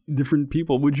 but different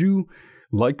people. Would you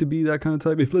like to be that kind of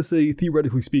type? If, let's say,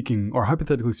 theoretically speaking or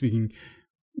hypothetically speaking,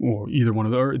 or either one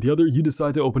or the other, you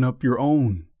decide to open up your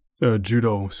own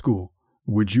judo school,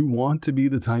 would you want to be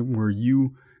the type where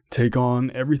you take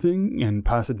on everything and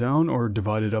pass it down, or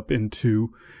divide it up into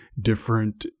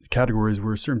different categories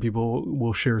where certain people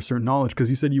will share certain knowledge? Because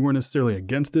you said you weren't necessarily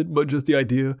against it, but just the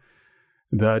idea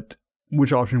that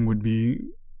which option would be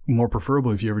more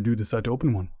preferable if you ever do decide to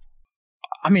open one.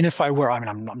 I mean, if I were,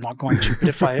 I'm not going to, but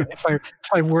if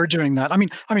I were doing that, I mean,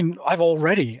 I've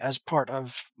already, as part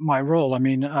of my role,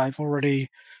 I've already,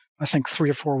 I think 3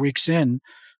 or 4 weeks in,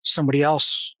 somebody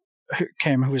else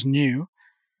came who was new.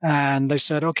 And they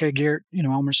said, okay, Geert,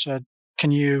 Elmer said,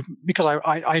 can you, because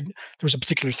I there was a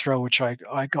particular throw which I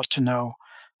got to know.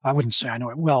 I wouldn't say I know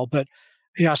it well, but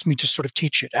he asked me to sort of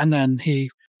teach it. And then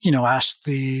he, asked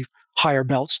the higher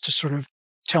belts to sort of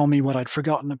tell me what I'd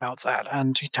forgotten about that.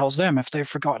 And he tells them if they've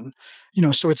forgotten,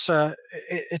 so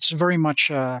it's very much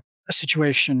a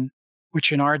situation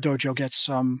which in our dojo gets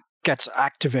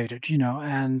activated,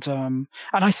 and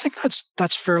I think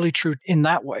that's fairly true in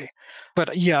that way.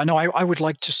 But yeah, no, I'd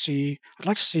like to see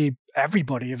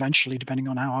everybody eventually, depending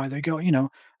on how high they go,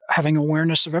 having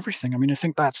awareness of everything.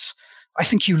 I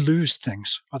think you lose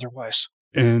things otherwise.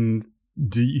 And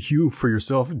do you, for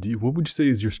yourself, what would you say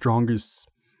is your strongest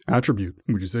attribute?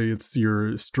 Would you say it's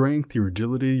your strength, your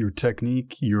agility, your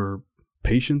technique, your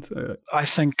patience? I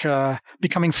think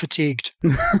becoming fatigued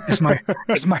is my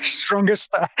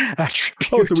strongest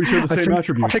attribute. Oh, so we share the same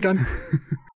attribute. I think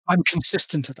I'm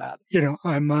consistent to that.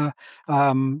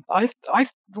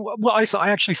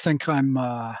 I actually think I'm.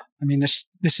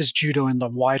 This is judo in the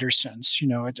wider sense. In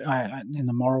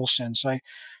the moral sense, I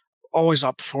always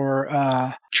up for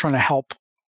trying to help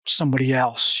somebody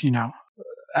else.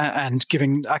 And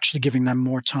giving them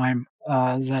more time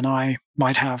than I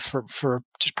might have for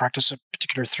to practice a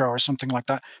particular throw or something like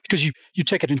that. Because you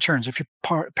take it in turns. If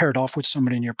you're paired off with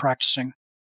somebody and you're practicing,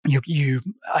 you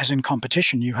as in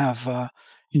competition, you have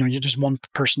you're just one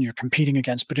person you're competing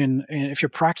against. But if you're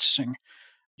practicing,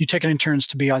 you take it in turns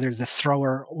to be either the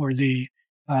thrower or the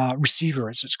receiver,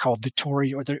 as it's called, the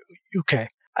tori or the uke.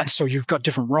 And so you've got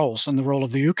different roles. And the role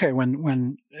of the uke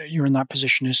when you're in that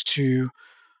position is to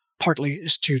partly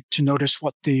is to notice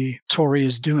what the Tory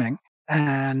is doing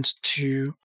and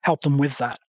to help them with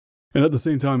that. And at the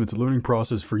same time, it's a learning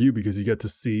process for you because you get to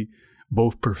see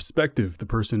both perspective, the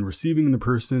person receiving and the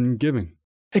person giving.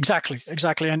 Exactly.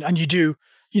 And you do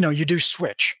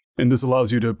switch. And this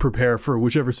allows you to prepare for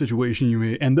whichever situation you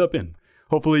may end up in.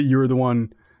 Hopefully you're the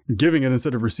one giving it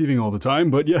instead of receiving all the time,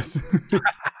 but yes.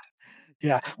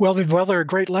 Yeah. Well, there are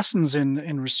great lessons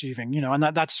in receiving,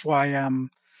 and that's why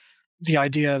the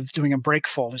idea of doing a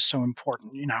breakfall is so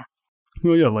important,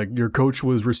 Well, yeah, like your coach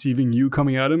was receiving you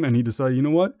coming at him and he decided, you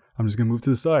know what? I'm just going to move to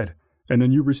the side. And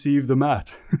then you receive the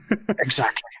mat.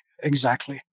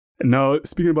 Exactly. Now,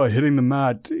 speaking about hitting the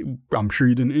mat, I'm sure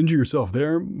you didn't injure yourself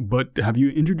there, but have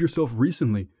you injured yourself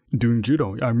recently doing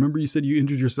judo? I remember you said you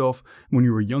injured yourself when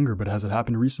you were younger, but has it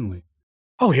happened recently?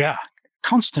 Oh yeah,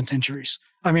 constant injuries.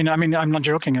 I mean, I'm not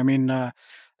joking. I mean,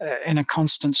 in a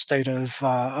constant state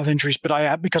of injuries,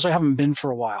 but because I haven't been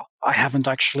for a while, I haven't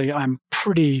actually. I'm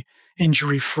pretty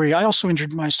injury free. I also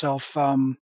injured myself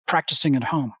practicing at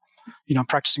home,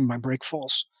 practicing my break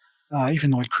falls,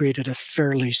 even though it created a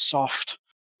fairly soft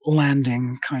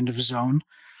landing kind of zone.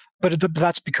 But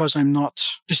that's because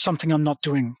there's something I'm not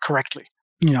doing correctly.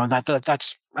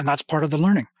 That's part of the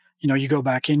learning. You go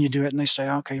back in, you do it, and they say,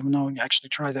 okay, well, no, actually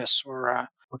try this or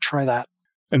try that.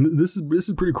 And this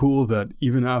is pretty cool that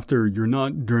even after you're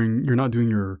not doing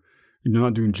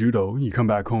judo, you come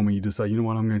back home and you decide, you know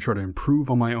what, I'm going to try to improve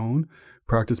on my own,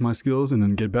 practice my skills, and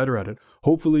then get better at it.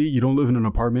 Hopefully, you don't live in an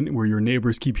apartment where your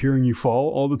neighbors keep hearing you fall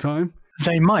all the time.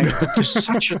 They might, but there's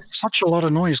such a lot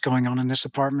of noise going on in this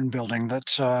apartment building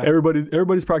that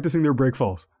everybody's practicing their break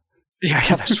falls.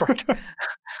 Yeah, that's right.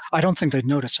 I don't think they'd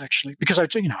notice actually, because I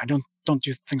don't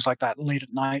do things like that late at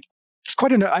night. It's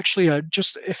quite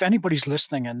just if anybody's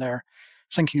listening and they're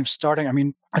thinking of starting. I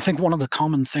mean, I think one of the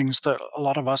common things that a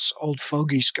lot of us old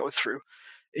fogies go through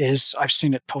is I've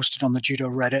seen it posted on the judo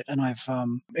Reddit, and I've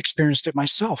experienced it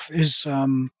myself. Is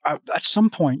at some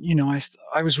point,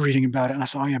 I was reading about it, and I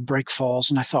thought, yeah, break falls,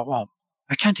 and I thought, well,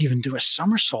 I can't even do a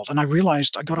somersault, and I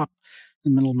realized I got up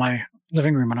in the middle of my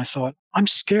living room, and I thought, I'm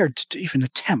scared to even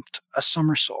attempt a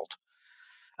somersault,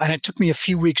 and it took me a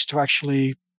few weeks to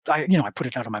actually, I put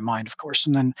it out of my mind, of course,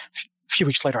 and then a few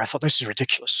weeks later, I thought, this is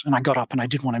ridiculous. And I got up and I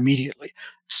did one immediately.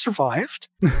 Survived.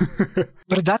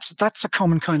 But that's a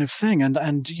common kind of thing.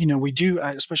 And we do,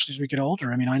 especially as we get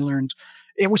older. I mean, I learned,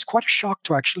 it was quite a shock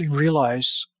to actually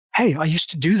realize, hey, I used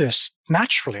to do this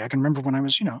naturally. I can remember when I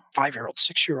was, 5-year-old,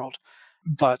 6-year-old,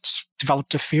 but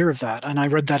developed a fear of that. And I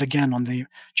read that again on the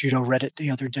judo Reddit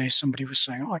the other day. Somebody was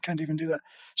saying, oh, I can't even do that.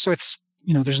 So it's,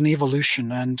 there's an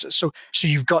evolution. And so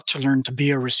you've got to learn to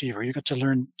be a receiver. You've got to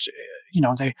learn to,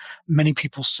 many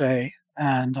people say,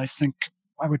 and I think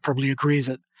I would probably agree,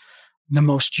 that the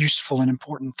most useful and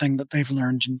important thing that they've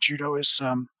learned in judo is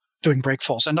doing break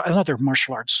falls. And other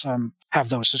martial arts have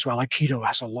those as well. Aikido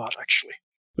has a lot, actually.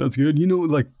 That's good.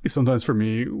 Like sometimes for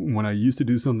me, when I used to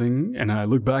do something and I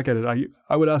look back at it,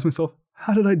 I would ask myself,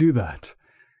 how did I do that?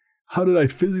 How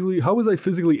was I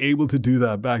physically able to do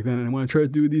that back then? And when I try to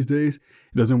do it these days,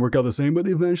 it doesn't work out the same, but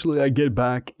eventually I get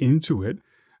back into it.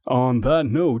 On that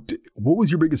note, what was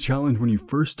your biggest challenge when you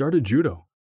first started judo?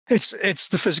 It's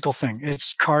the physical thing.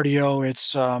 It's cardio.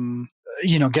 It's,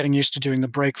 getting used to doing the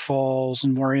break falls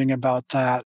and worrying about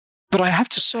that. But I have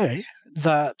to say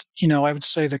that, I would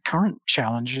say the current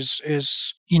challenge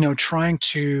is trying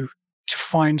to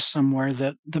find somewhere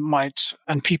that might,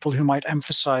 and people who might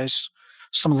emphasize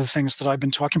some of the things that I've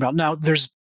been talking about. Now,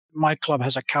 my club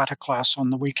has a kata class on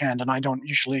the weekend, and I don't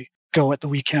usually go at the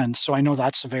weekend, so I know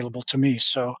that's available to me.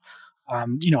 So,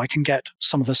 I can get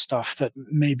some of the stuff that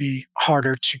may be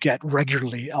harder to get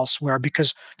regularly elsewhere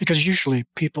because usually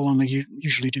people only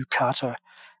usually do kata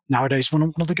nowadays. One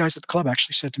of the guys at the club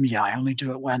actually said to me, "Yeah, I only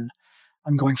do it when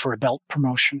I'm going for a belt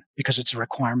promotion because it's a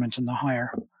requirement in the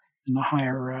higher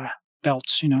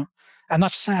belts." And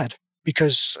that's sad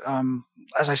because,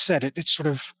 as I said, it's sort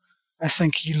of, I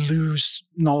think you lose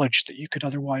knowledge that you could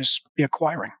otherwise be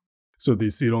acquiring. So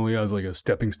they see it only as like a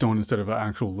stepping stone instead of an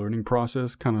actual learning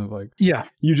process, kind of like, yeah,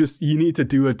 you need to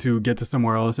do it to get to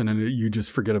somewhere else, and then you just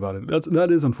forget about it. That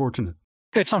is unfortunate.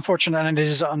 It's unfortunate, and it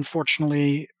is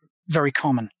unfortunately very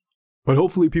common. But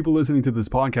hopefully people listening to this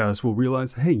podcast will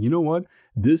realize, hey, you know what?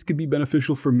 This could be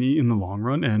beneficial for me in the long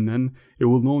run, and then it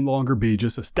will no longer be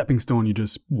just a stepping stone you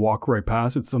just walk right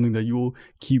past. It's something that you will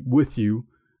keep with you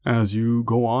as you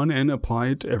go on and apply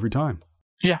it every time.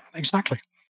 Yeah, exactly.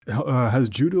 Has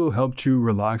judo helped you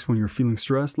relax when you're feeling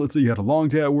stressed? Let's say you had a long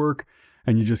day at work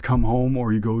and you just come home,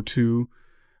 or you go do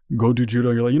judo.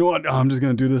 You're like, you know what? I'm just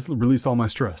going to do this, release all my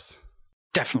stress.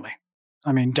 Definitely.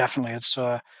 I mean, definitely. It's,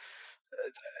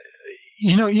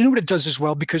 You know what it does as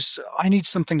well, because I need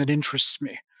something that interests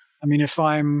me. I mean, if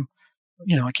I'm,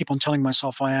 I keep on telling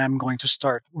myself I am going to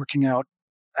start working out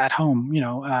at home,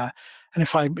 and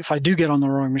if I do get on the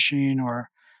rowing machine or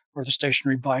the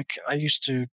stationary bike, I used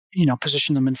to,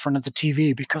 position them in front of the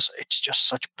TV because it's just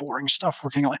such boring stuff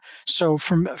working out. So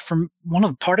from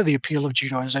part of the appeal of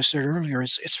judo, as I said earlier,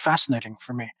 is it's fascinating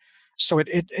for me. So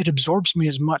it absorbs me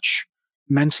as much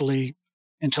mentally,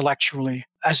 intellectually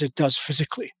as it does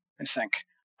physically, I think.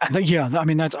 And yeah, I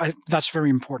mean that's very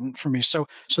important for me. So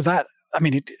that, I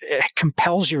mean, it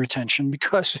compels your attention,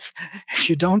 because if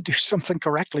you don't do something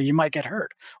correctly, you might get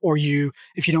hurt, or if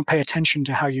you don't pay attention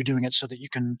to how you're doing it, so that you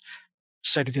can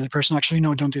say to the other person, actually,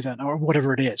 no, don't do that, or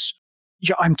whatever it is.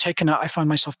 Yeah, I'm taken out. I find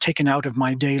myself taken out of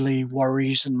my daily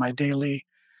worries and my daily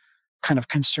kind of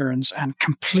concerns, and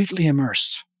completely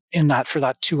immersed in that for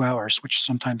that 2 hours, which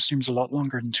sometimes seems a lot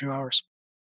longer than 2 hours.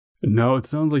 No, it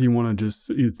sounds like you want to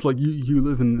it's like you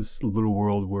live in this little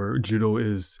world where judo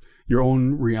is your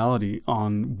own reality.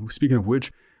 Speaking of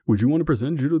which, would you want to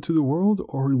present judo to the world,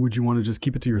 or would you want to just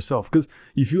keep it to yourself? Because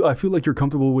I feel like you're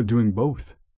comfortable with doing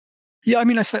both. Yeah, I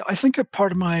mean, I think a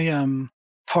part of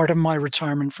my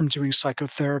retirement from doing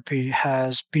psychotherapy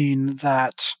has been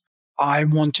that I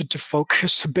wanted to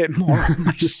focus a bit more on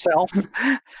myself,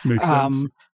 Makes sense.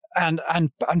 um,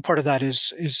 and part of that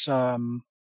is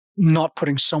not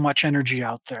putting so much energy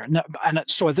out there. No,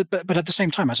 but at the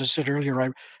same time, as I said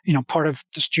earlier, part of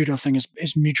this judo thing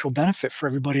is mutual benefit for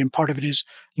everybody, and part of it is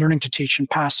learning to teach and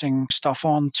passing stuff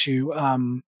on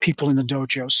to people in the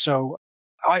dojo. So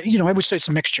I would say it's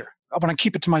a mixture. When I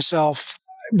keep it to myself,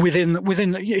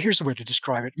 here's the way to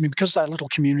describe it. I mean, because that little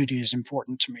community is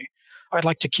important to me, I'd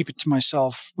like to keep it to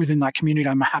myself within that community.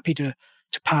 I'm happy to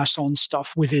pass on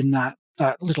stuff within that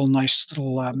little nice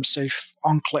little safe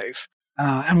enclave.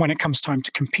 And when it comes time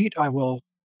to compete, I will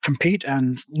compete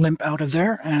and limp out of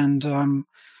there and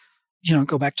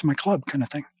go back to my club, kind of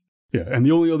thing. Yeah, and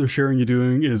the only other sharing you're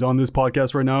doing is on this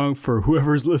podcast right now for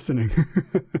whoever's listening.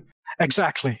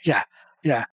 Exactly. Yeah.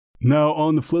 Yeah. Now,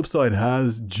 on the flip side,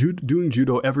 has doing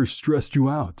judo ever stressed you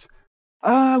out?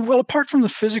 Well, apart from the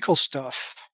physical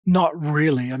stuff, not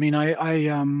really. I mean,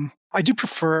 I do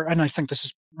prefer, and I think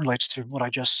relates to what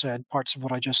I just said, parts of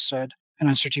what I just said, in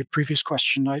answer to your previous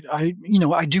question.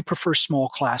 I do prefer small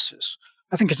classes.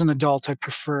 I think as an adult, I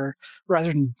prefer, rather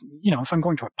than, if I'm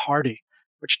going to a party,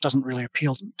 which doesn't really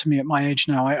appeal to me at my age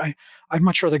now, I'd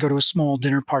much rather go to a small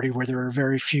dinner party where there are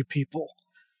very few people,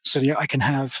 so that I can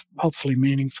have hopefully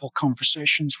meaningful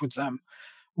conversations with them,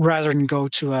 rather than go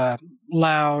to a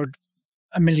loud,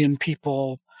 a million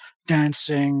people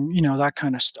dancing, that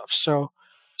kind of stuff. So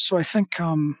I think,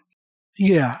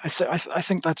 yeah, I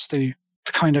think that's the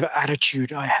kind of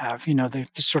attitude I have, the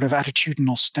sort of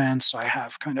attitudinal stance I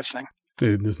have, kind of thing.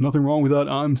 There's nothing wrong with that.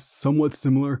 I'm somewhat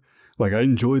similar. Like, I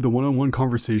enjoy the one-on-one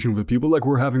conversation with people like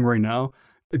we're having right now.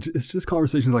 It's just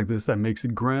conversations like this that makes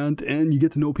it grand, and you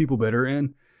get to know people better.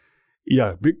 And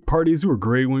yeah, big parties were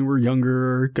great when we were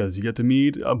younger because you get to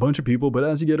meet a bunch of people. But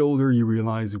as you get older, you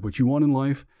realize what you want in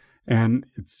life. And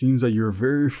it seems that you're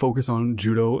very focused on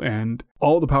judo, and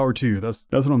all the power to you. That's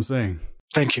what I'm saying.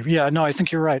 Thank you. Yeah, no, I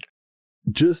think you're right.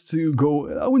 Just to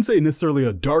go, I wouldn't say necessarily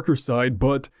a darker side,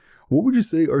 but what would you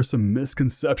say are some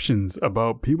misconceptions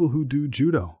about people who do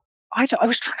judo? I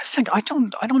was trying to think. I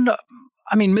don't know.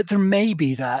 I mean, there may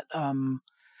be that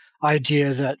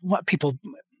idea that what people,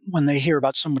 when they hear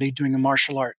about somebody doing a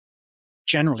martial art,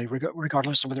 generally,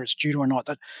 regardless of whether it's judo or not,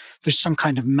 that there's some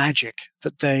kind of magic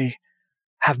that they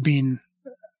have been,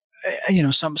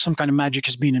 some kind of magic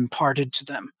has been imparted to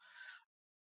them.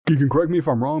 You can correct me if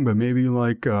I'm wrong, but maybe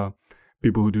like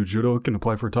people who do judo can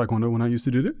apply for taekwondo. When I used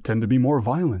to do it, tend to be more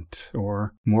violent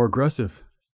or more aggressive.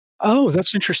 Oh,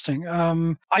 that's interesting.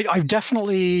 I've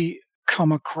definitely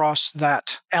come across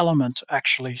that element,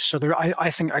 actually. So I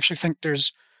actually think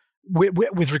there's,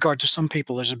 with regard to some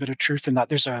people, there's a bit of truth in that.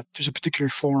 There's a particular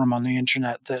forum on the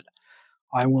internet that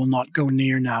I will not go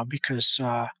near now because,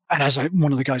 and as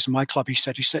one of the guys in my club, he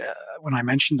said, when I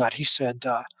mentioned that, he said,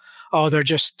 "Oh, they're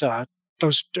just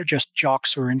they're just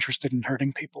jocks who are interested in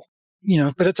hurting people."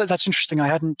 But that's interesting.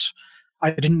 I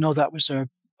didn't know that was a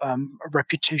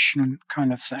reputation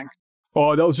kind of thing.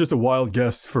 Oh, that was just a wild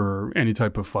guess for any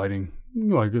type of fighting.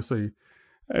 Like I say,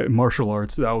 martial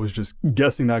arts. That was just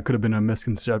guessing. That could have been a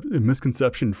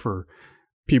misconception for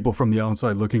people from the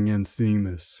outside looking in, seeing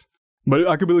this. But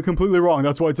I could be completely wrong.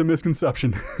 That's why it's a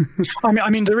misconception. I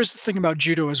mean, there is the thing about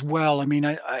judo as well. I mean,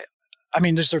 I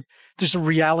mean, there's a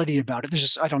reality about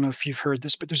it. I don't know if you've heard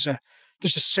this, but there's a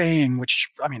saying, which,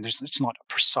 I mean, it's not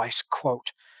a precise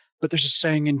quote, but there's a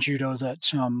saying in judo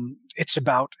that it's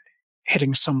about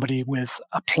hitting somebody with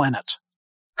a planet.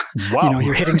 Wow.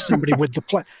 You're hitting somebody with the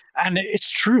plane. And it's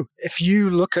true. If you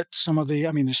look at some of the,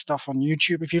 there's stuff on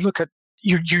YouTube. If you look at,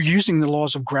 you're using the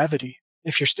laws of gravity.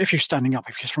 If you're standing up,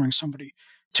 if you're throwing somebody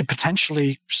to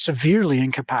potentially severely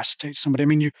incapacitate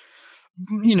somebody.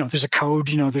 There's a code,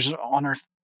 there's an honor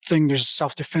thing, there's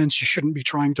self-defense. You shouldn't be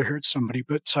trying to hurt somebody,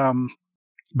 but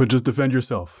just defend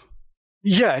yourself.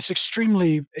 yeah, it's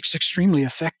extremely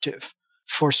effective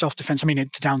for self-defense. The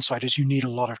downside is you need a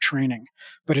lot of training,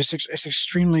 but it's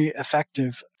extremely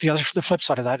effective. The flip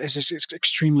side of that is it's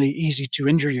extremely easy to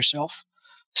injure yourself.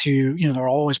 There are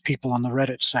always people on the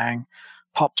Reddit saying,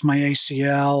 popped my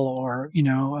ACL, or,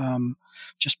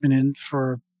 just been in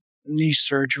for knee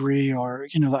surgery, or,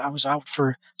 I was out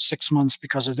for 6 months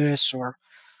because of this, or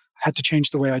had to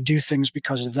change the way I do things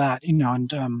because of that,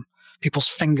 and people's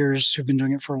fingers who've been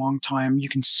doing it for a long time, you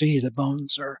can see the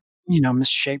bones are,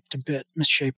 misshaped.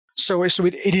 So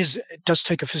it does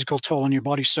take a physical toll on your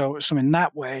body. So in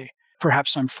that way,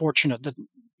 perhaps I'm fortunate that,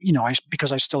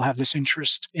 because I still have this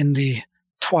interest in the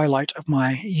twilight of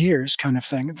my years kind of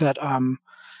thing, that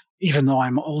even though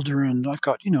I'm older and I've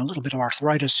got, a little bit of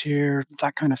arthritis here,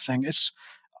 that kind of thing, it's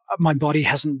my body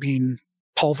hasn't been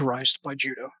pulverized by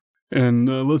judo. And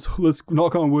let's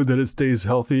knock on wood that it stays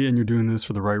healthy and you're doing this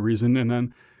for the right reason, and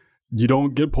then you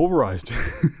don't get pulverized.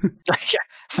 Yeah,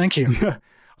 thank you. Yeah,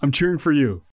 I'm cheering for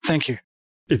you. Thank you.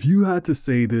 If you had to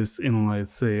say this in,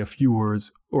 let's say, a few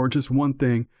words or just one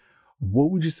thing, what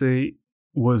would you say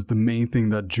was the main thing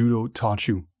that judo taught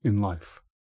you in life?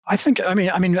 I think,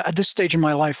 at this stage in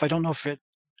my life, I don't know if it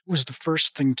was the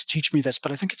first thing to teach me this,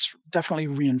 but I think it's definitely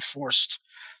reinforced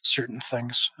certain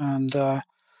things. And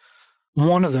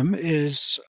one of them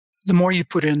is the more you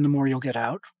put in, the more you'll get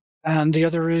out. And the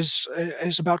other is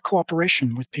about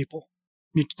cooperation with people,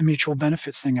 the mutual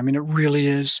benefit thing. It really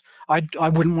is. I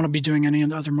wouldn't want to be doing any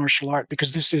other martial art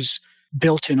because this is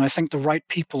built in. I think the right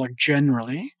people are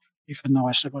generally, even though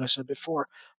I said what I said before,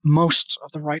 most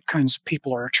of the right kinds of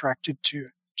people are attracted to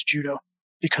judo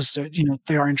because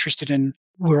they are interested in,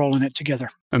 we're all in it together.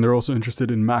 And they're also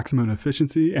interested in maximum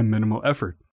efficiency and minimal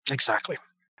effort. Exactly.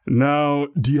 Now,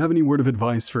 do you have any word of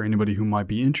advice for anybody who might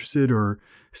be interested or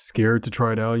scared to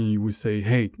try it out? And you would say,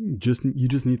 hey, you just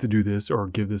need to do this or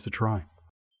give this a try.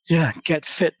 Yeah, get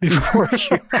fit before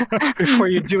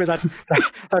you do it.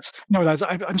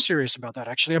 I'm serious about that.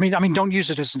 Actually, don't use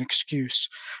it as an excuse.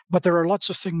 But there are lots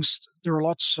of things. There are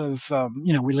lots of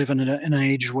we live in an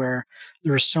age where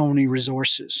there are so many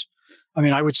resources.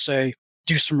 I would say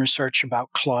do some research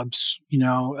about clubs.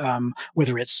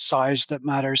 Whether it's size that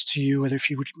matters to you, whether if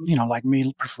you would like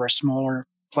me prefer a smaller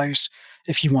place,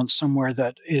 if you want somewhere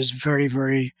that is very,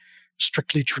 very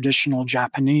strictly traditional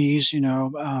Japanese,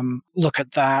 look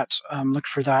at that, look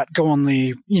for that. Go on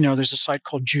there's a site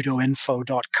called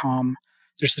judoinfo.com.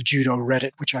 There's the judo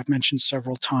Reddit, which I've mentioned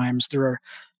several times. There are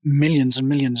millions and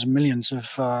millions and millions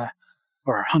of,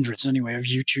 or hundreds anyway, of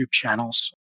YouTube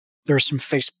channels. There are some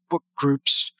Facebook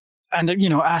groups, and,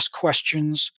 ask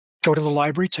questions. Go to the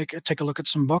library, take a look at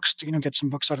some books, get some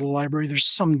books out of the library. There's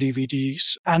some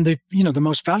DVDs. And the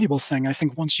most valuable thing, I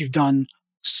think, once you've done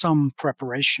some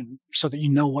preparation so that you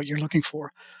know what you're looking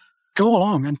for, go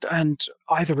along and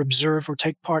either observe or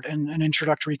take part in an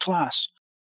introductory class.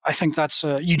 I think that's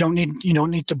you don't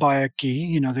need to buy a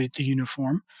gi, the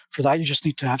uniform for that. You just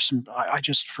need to have some. I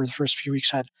just for the first few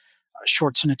weeks had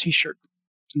shorts and a t-shirt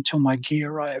until my gi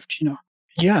arrived.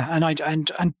 Yeah,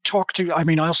 and talk to. I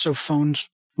also phoned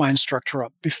my instructor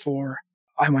up before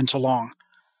I went along,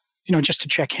 just to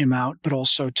check him out, but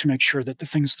also to make sure that the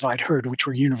things that I'd heard, which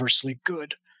were universally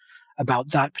good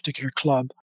about that particular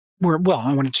club, were, well,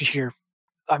 I wanted to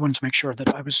make sure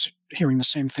that I was hearing the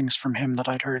same things from him that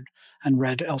I'd heard and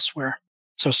read elsewhere.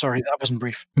 So sorry, that wasn't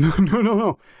brief.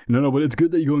 No, but it's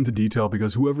good that you go into detail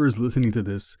because whoever is listening to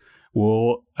this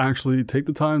will actually take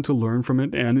the time to learn from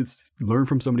it, and it's learn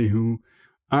from somebody who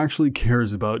actually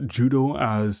cares about judo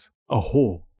as a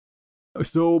whole.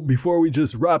 So before we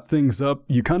just wrap things up,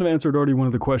 you kind of answered already one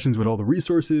of the questions with all the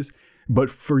resources, but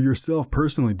for yourself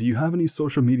personally, do you have any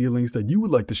social media links that you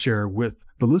would like to share with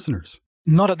the listeners?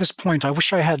 Not at this point. I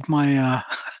wish I had my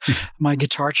my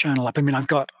guitar channel up. I've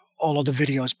got all of the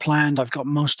videos planned. I've got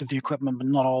most of the equipment, but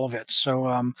not all of it. So,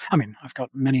 I've got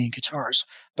many guitars,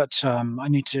 but I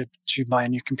need to buy a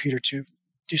new computer to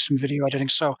do some video editing.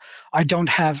 So I don't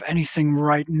have anything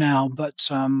right now, but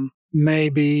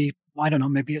maybe, I don't know,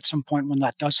 maybe at some point when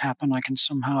that does happen, I can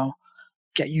somehow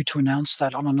get you to announce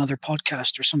that on another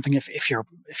podcast or something if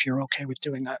you're okay with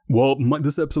doing that. Well,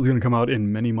 this episode is going to come out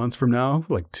in many months from now,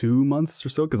 like 2 months or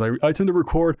so, because I tend to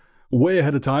record way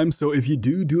ahead of time. So if you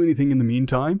do anything in the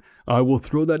meantime, I will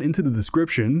throw that into the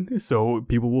description so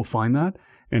people will find that.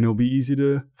 and it'll be easy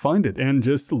to find it and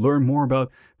just learn more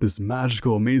about this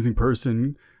magical, amazing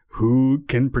person who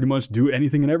can pretty much do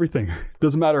anything and everything.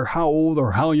 Doesn't matter how old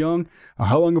or how young or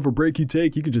how long of a break you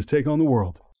can just take on the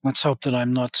world. Let's hope that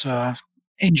I'm not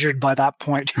injured by that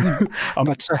point.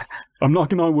 I'm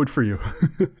knocking on wood for you.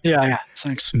 Yeah,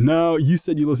 thanks. Now, you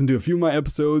said you listened to a few of my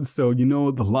episodes, so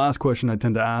the last question I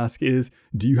tend to ask is,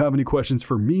 do you have any questions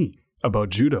for me about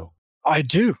judo? I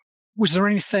do. Was there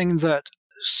anything that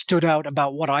stood out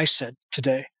about what I said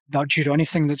today about judo?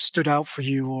 Anything that stood out for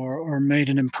you or made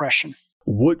an impression?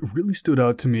 What really stood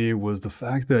out to me was the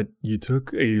fact that you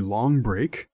took a long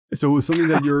break. So it was something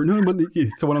that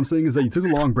so what I'm saying is that you took a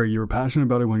long break. You were passionate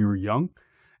about it when you were young,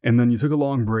 and then you took a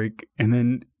long break, and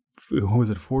then, what was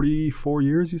it, 44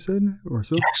 years you said or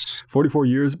so? Yes. 44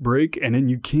 years break, and then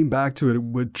you came back to it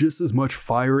with just as much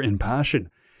fire and passion,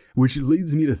 which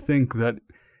leads me to think that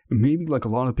maybe like a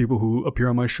lot of people who appear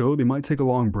on my show, they might take a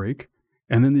long break,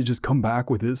 and then they just come back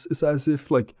with this. It's as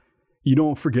if like you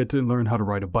don't forget to learn how to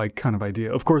ride a bike kind of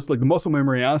idea. Of course, like the muscle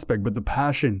memory aspect, but the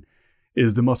passion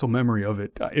is the muscle memory of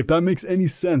it, if that makes any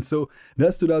sense. So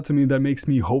that stood out to me. That makes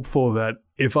me hopeful that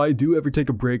if I do ever take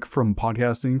a break from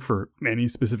podcasting for any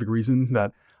specific reason,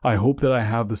 that I hope that I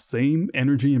have the same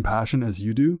energy and passion as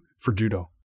you do for judo.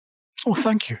 Oh,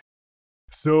 thank you.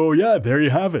 So yeah, there you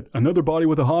have it. Another body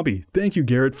with a hobby. Thank you,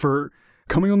 Garrett, for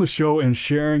coming on the show and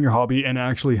sharing your hobby and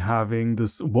actually having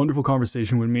this wonderful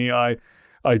conversation with me.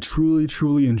 I truly,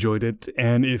 truly enjoyed it.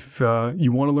 And if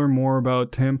you want to learn more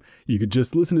about Tim, you could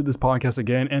just listen to this podcast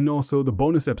again. And also the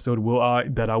bonus episode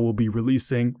that I will be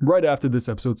releasing right after this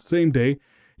episode, same day.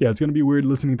 Yeah, it's going to be weird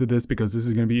listening to this because this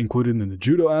is going to be included in the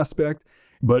judo aspect.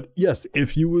 But yes,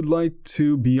 if you would like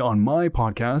to be on my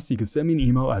podcast, you can send me an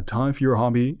email at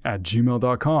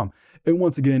timeforyourhobby@gmail.com. And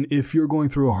once again, if you're going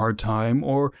through a hard time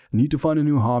or need to find a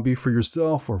new hobby for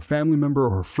yourself or family member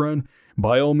or a friend,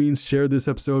 by all means, share this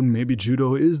episode. Maybe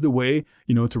judo is the way,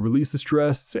 to release the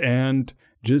stress and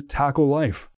just tackle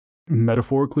life,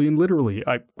 metaphorically and literally,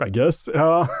 I guess.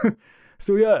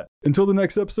 So yeah, until the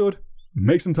next episode,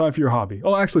 make some time for your hobby.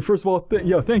 Oh, actually, first of all,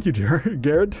 thank you,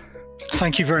 Garrett.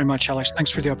 Thank you very much, Alex. Thanks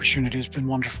for the opportunity. It's been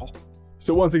wonderful.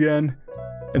 So once again,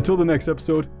 until the next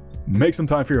episode, make some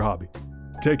time for your hobby.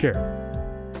 Take care.